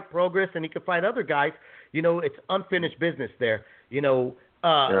could fight Prograis and he could fight other guys. You know, it's unfinished business there. You know,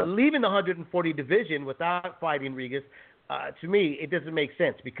 leaving the 140 division without fighting Rigas, to me, it doesn't make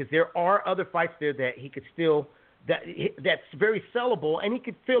sense because there are other fights there that he could still that's very sellable, and he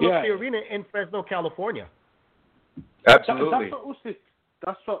could fill up the arena in Fresno, California. Absolutely.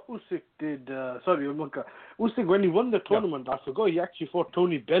 That's what Usyk did. Usyk, when he won the tournament, I forgot he actually fought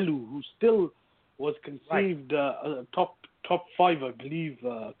Tony Bellew, who still was conceived top 5, I believe,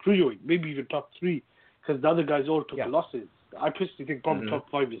 cruiserweight, maybe even top 3, because the other guys all took losses. I personally think probably top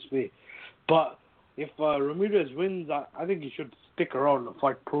 5 is fair. But if Ramirez wins, I think he should stick around and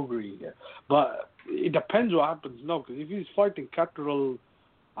fight Prograis. Yeah. But it depends what happens now, because if he's fighting Catterall,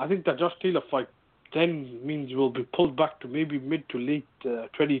 I think the Josh Taylor fight then means we'll be pulled back to maybe mid to late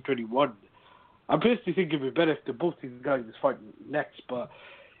 2021. I personally think it'd be better if both these guys is fighting next, but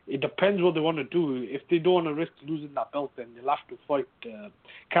it depends what they want to do. If they don't want to risk losing that belt, then they'll have to fight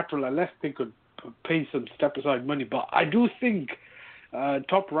Catterall unless they could pay some step-aside money. But I do think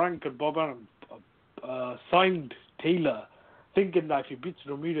Top Rank and Bob Arum signed Taylor thinking that if he beats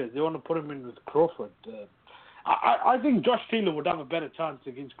Ramirez, they want to put him in with Crawford. I think Josh Taylor would have a better chance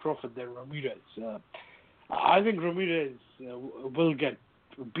against Crawford than Ramirez. I think Ramirez will get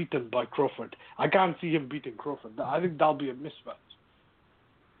beaten by Crawford. I can't see him beating Crawford. I think that'll be a mismatch.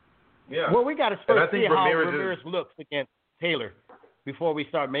 Yeah. Well, we got to first see how Ramirez looks against Taylor before we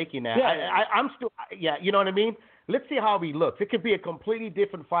start making that. I'm still, you know what I mean? Let's see how he looks. It could be a completely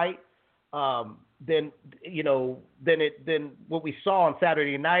different fight than what we saw on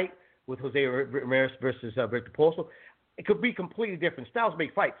Saturday night with Jose Ramirez versus Victor Postol. It could be completely different. Styles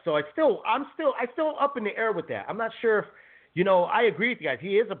make fights. So I'm still up in the air with that. I'm not sure if, I agree with you guys.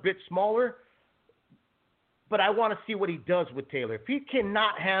 He is a bit smaller, but I want to see what he does with Taylor. If he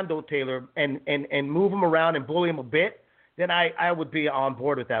cannot handle Taylor and move him around and bully him a bit, then I would be on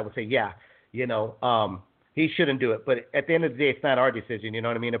board with that. I would say, he shouldn't do it. But at the end of the day, it's not our decision. You know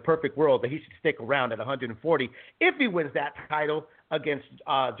what I mean? In a perfect world, that he should stick around at 140 if he wins that title against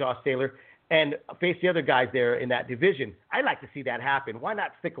Josh Taylor and face the other guys there in that division. I'd like to see that happen. Why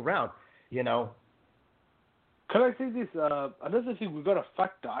not stick around, Can I say this? Another thing we got to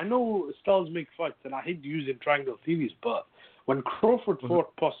factor. I know styles make fights, and I hate using triangle theories, but when Crawford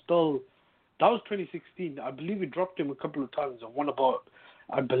fought Postol, That was 2016. I believe he dropped him a couple of times and won about,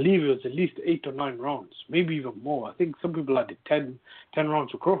 I believe it was at least 8 or 9 rounds, maybe even more. I think some people had 10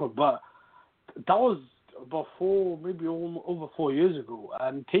 rounds with Crawford, but that was about maybe over 4 years ago.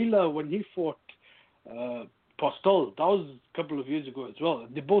 And Taylor, when he fought Postol, that was a couple of years ago as well.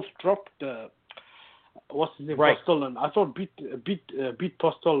 They both dropped what's his name, right. Postol, and I thought beat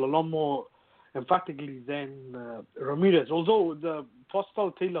Postol a lot more emphatically than Ramirez. Although the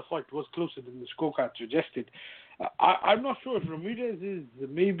Postol-Taylor fight was closer than the scorecard suggested. I'm not sure if Ramirez is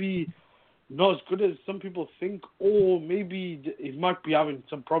maybe not as good as some people think, or maybe he might be having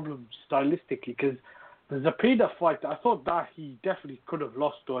some problems stylistically, because the Zepeda fight, I thought that he definitely could have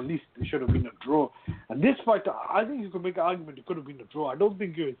lost, or at least it should have been a draw. And this fight, I think you could make an argument it could have been a draw. I don't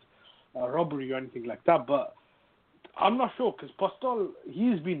think it was a robbery or anything like that, but I'm not sure, because Postol,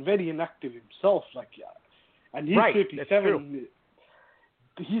 he's been very inactive himself, and he's right. 37.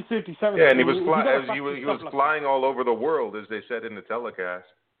 He's 37. Yeah, and he was flying all over the world, as they said in the telecast.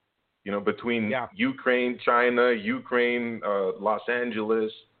 Between Ukraine, China, Ukraine, Los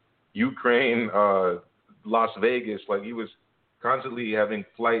Angeles, Ukraine, Las Vegas. Like, he was constantly having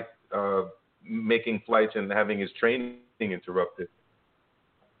making flights and having his training interrupted.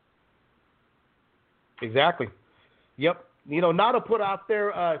 Exactly. Yep. Now to put out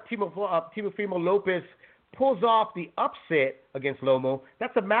there, Teofimo Lopez pulls off the upset against Lomo.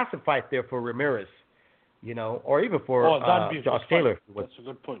 That's a massive fight there for Ramirez, or even for Josh Taylor. That's a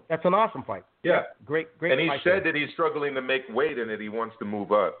good point. That's an awesome fight. Yeah. Great And he fight said there. that he's struggling to make weight and that he wants to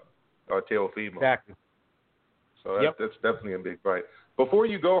move up, Teofimo. Exactly. So that's definitely a big fight. Before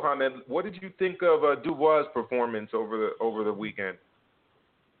you go, Hamed, what did you think of Dubois' performance over the weekend?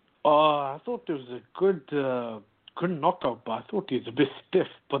 I thought it was a good knockout, but I thought he was a bit stiff.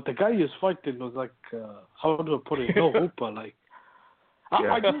 But the guy he was fighting was like, how do I put it? No hooper.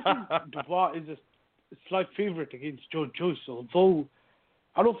 I do think Dubois is a slight favorite against Joyce, although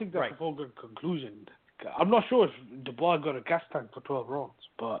I don't think that's a foregone conclusion. I'm not sure if Dubois got a gas tank for 12 rounds,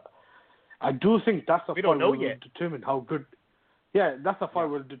 but I do think that's a fight that will determine how good. Yeah, that's a fight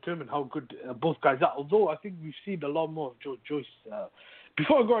will determine how good both guys are. Although I think we've seen a lot more of Joyce.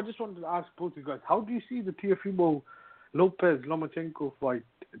 Before I go, I just wanted to ask both of you guys, how do you see the Teofimo Lopez-Lomachenko fight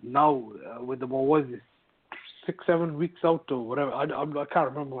now with the, 6-7 weeks out or whatever? I can't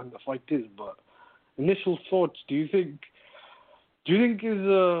remember when the fight is, but initial thoughts, do you think it's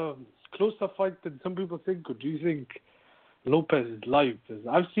a closer fight than some people think, or do you think Lopez is live? Because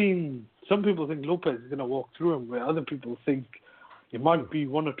I've seen some people think Lopez is going to walk through him, where other people think it might be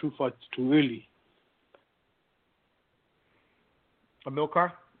 1 or 2 fights too early.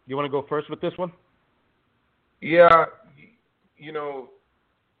 Amilcar, you want to go first with this one? Yeah,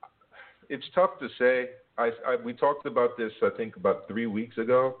 it's tough to say. We talked about this, I think, about 3 weeks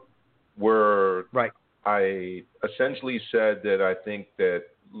ago, where I essentially said that I think that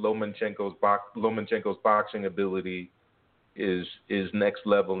Lomachenko's boxing ability is next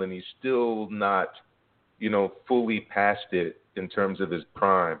level, and he's still not, fully past it in terms of his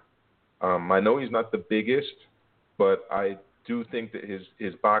prime. I know he's not the biggest, but I do think that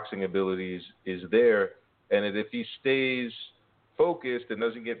his boxing abilities is there, and that if he stays focused and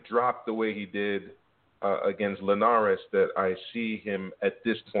doesn't get dropped the way he did against Linares, that I see him at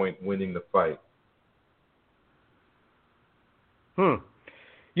this point winning the fight. I'm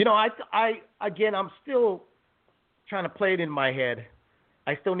still trying to play it in my head.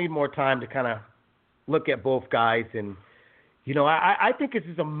 I still need more time to kind of look at both guys, and I think this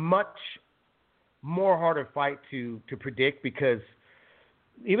is a much more harder fight to predict, because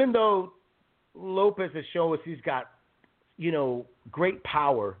even though Lopez has shown us he's got, great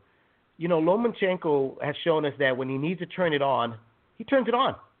power, Lomachenko has shown us that when he needs to turn it on, he turns it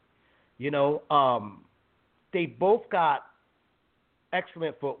on. They both got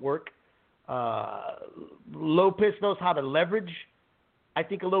excellent footwork. Lopez knows how to leverage, I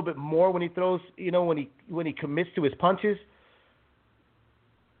think, a little bit more when he throws, when he commits to his punches.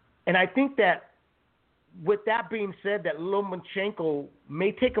 And I think that, with that being said, that Lomachenko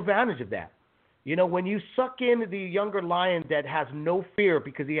may take advantage of that. When you suck in the younger lion that has no fear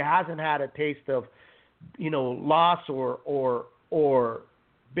because he hasn't had a taste of, loss or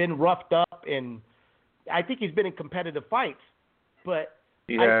been roughed up, and I think he's been in competitive fights, but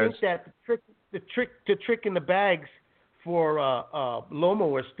I think that the trick in the bags for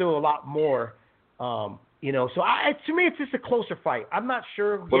Lomo is still a lot more. So to me, it's just a closer fight. I'm not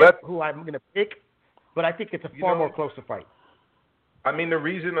sure who I'm going to pick, but I think it's a far more closer fight. I mean, the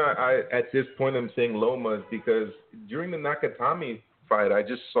reason I at this point I'm saying Loma is because during the Nakatami fight, I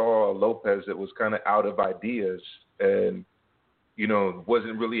just saw Lopez that was kind of out of ideas, and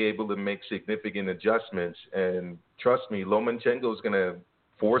wasn't really able to make significant adjustments. And trust me, Lomachenko is going to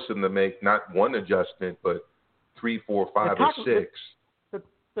force him to make not one adjustment, but 3, 4, 5, or 6.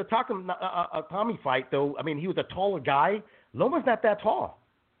 The Tommy fight, though, I mean, he was a taller guy. Loma's not that tall.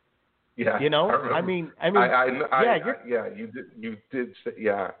 Yeah, I mean, you did say,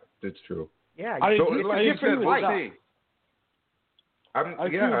 yeah, it's true. Yeah, it's a different fight. I mean,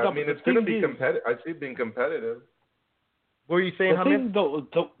 it's going to be competitive. I see it being competitive. What are you saying, Hamid?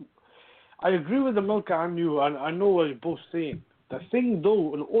 I agree with the Milka and you, and I know what you're both saying. The thing,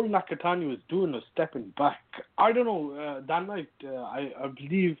 though, all Nakatani was doing was stepping back. I don't know, that night, I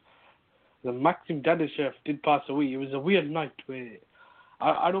believe the Maxim Dadashev did pass away. It was a weird night where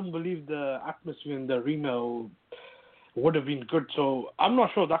I don't believe the atmosphere in the arena would have been good. So I'm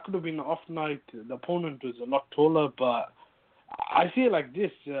not sure. That could have been an off night. The opponent was a lot taller, but I feel like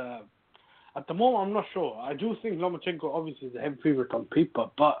this. At the moment, I'm not sure. I do think Lomachenko obviously is a heavy favorite on paper,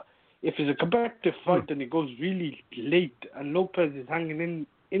 but if it's a competitive fight and it goes really late and Lopez is hanging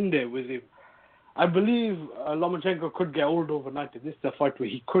in there with him, I believe Lomachenko could get old overnight. This is a fight where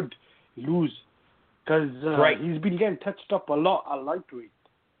he could lose because he's been getting touched up a lot at lightweight.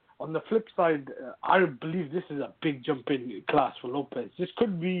 On the flip side, I believe this is a big jump in class for Lopez. This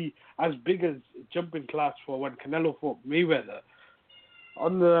could be as big as jump in class for when Canelo fought Mayweather.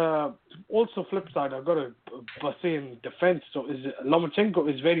 On the also flip side, I've got to say in defense,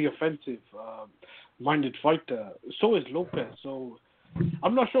 Lomachenko is very offensive minded fighter. So is Lopez. So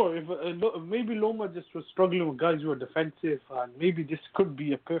I'm not sure if maybe Loma just was struggling with guys who are defensive, and maybe this could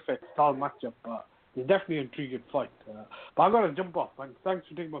be a perfect style matchup. It's definitely an intriguing fight. But I got to jump off. And thanks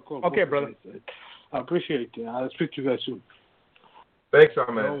for taking my call. Okay, brother. I appreciate it. I'll speak to you guys soon. Thanks,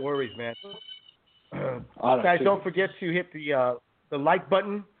 man. No worries, man. Guys, don't forget to hit the like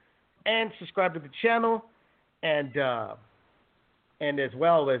button and subscribe to the channel, and as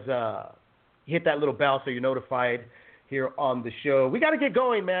well as hit that little bell so you're notified here on the show. We got to get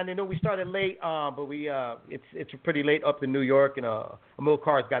going, man. We started late, but it's pretty late up in New York, and a middle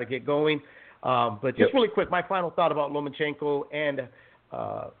car's got to get going. But just really quick, my final thought about Lomachenko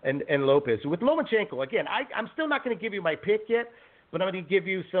and Lopez. With Lomachenko, again, I'm still not going to give you my pick yet, but I'm going to give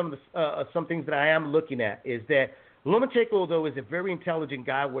you some things that I am looking at. Is that Lomachenko, though, is a very intelligent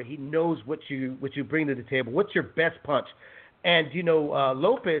guy where he knows what you bring to the table. What's your best punch? And,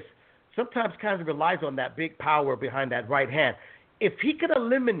 Lopez sometimes kind of relies on that big power behind that right hand. If he could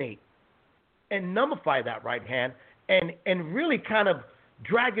eliminate and nullify that right hand and really kind of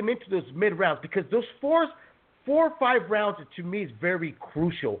drag him into those mid-rounds, because those 4 or 5 rounds, to me, is very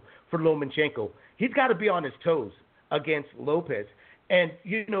crucial for Lomachenko. He's got to be on his toes against Lopez. And,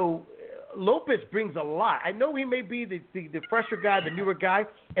 Lopez brings a lot. I know he may be the fresher guy, the newer guy,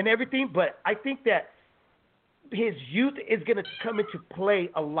 and everything, but I think that his youth is going to come into play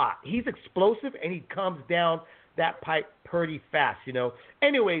a lot. He's explosive, and he comes down that pipe pretty fast,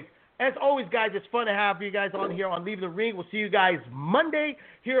 Anyways, as always, guys, it's fun to have you guys on here on Leaving the Ring. We'll see you guys Monday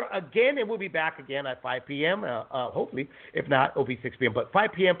here again, and we'll be back again at 5 p.m., hopefully. If not, it'll be 6 p.m. But 5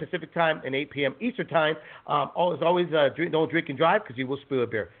 p.m. Pacific time and 8 p.m. Eastern time. As always, don't drink and drive because you will spill a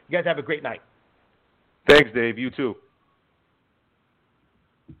beer. You guys have a great night. Thanks, Dave. You too.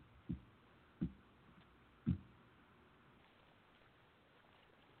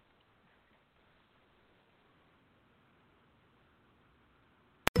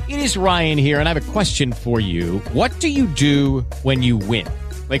 It is Ryan here, and I have a question for you. What do you do when you win?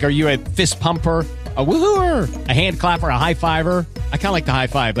 Like, are you a fist pumper, a woohooer, a hand clapper, a high fiver? I kind of like the high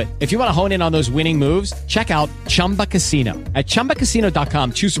five, but if you want to hone in on those winning moves, check out Chumba Casino. At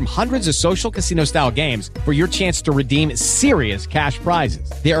ChumbaCasino.com, choose from hundreds of social casino-style games for your chance to redeem serious cash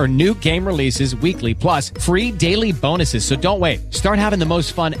prizes. There are new game releases weekly, plus free daily bonuses, so don't wait. Start having the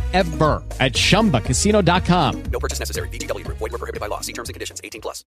most fun ever at ChumbaCasino.com. No purchase necessary. VGW Group. Void where prohibited by law. See terms and conditions. 18+.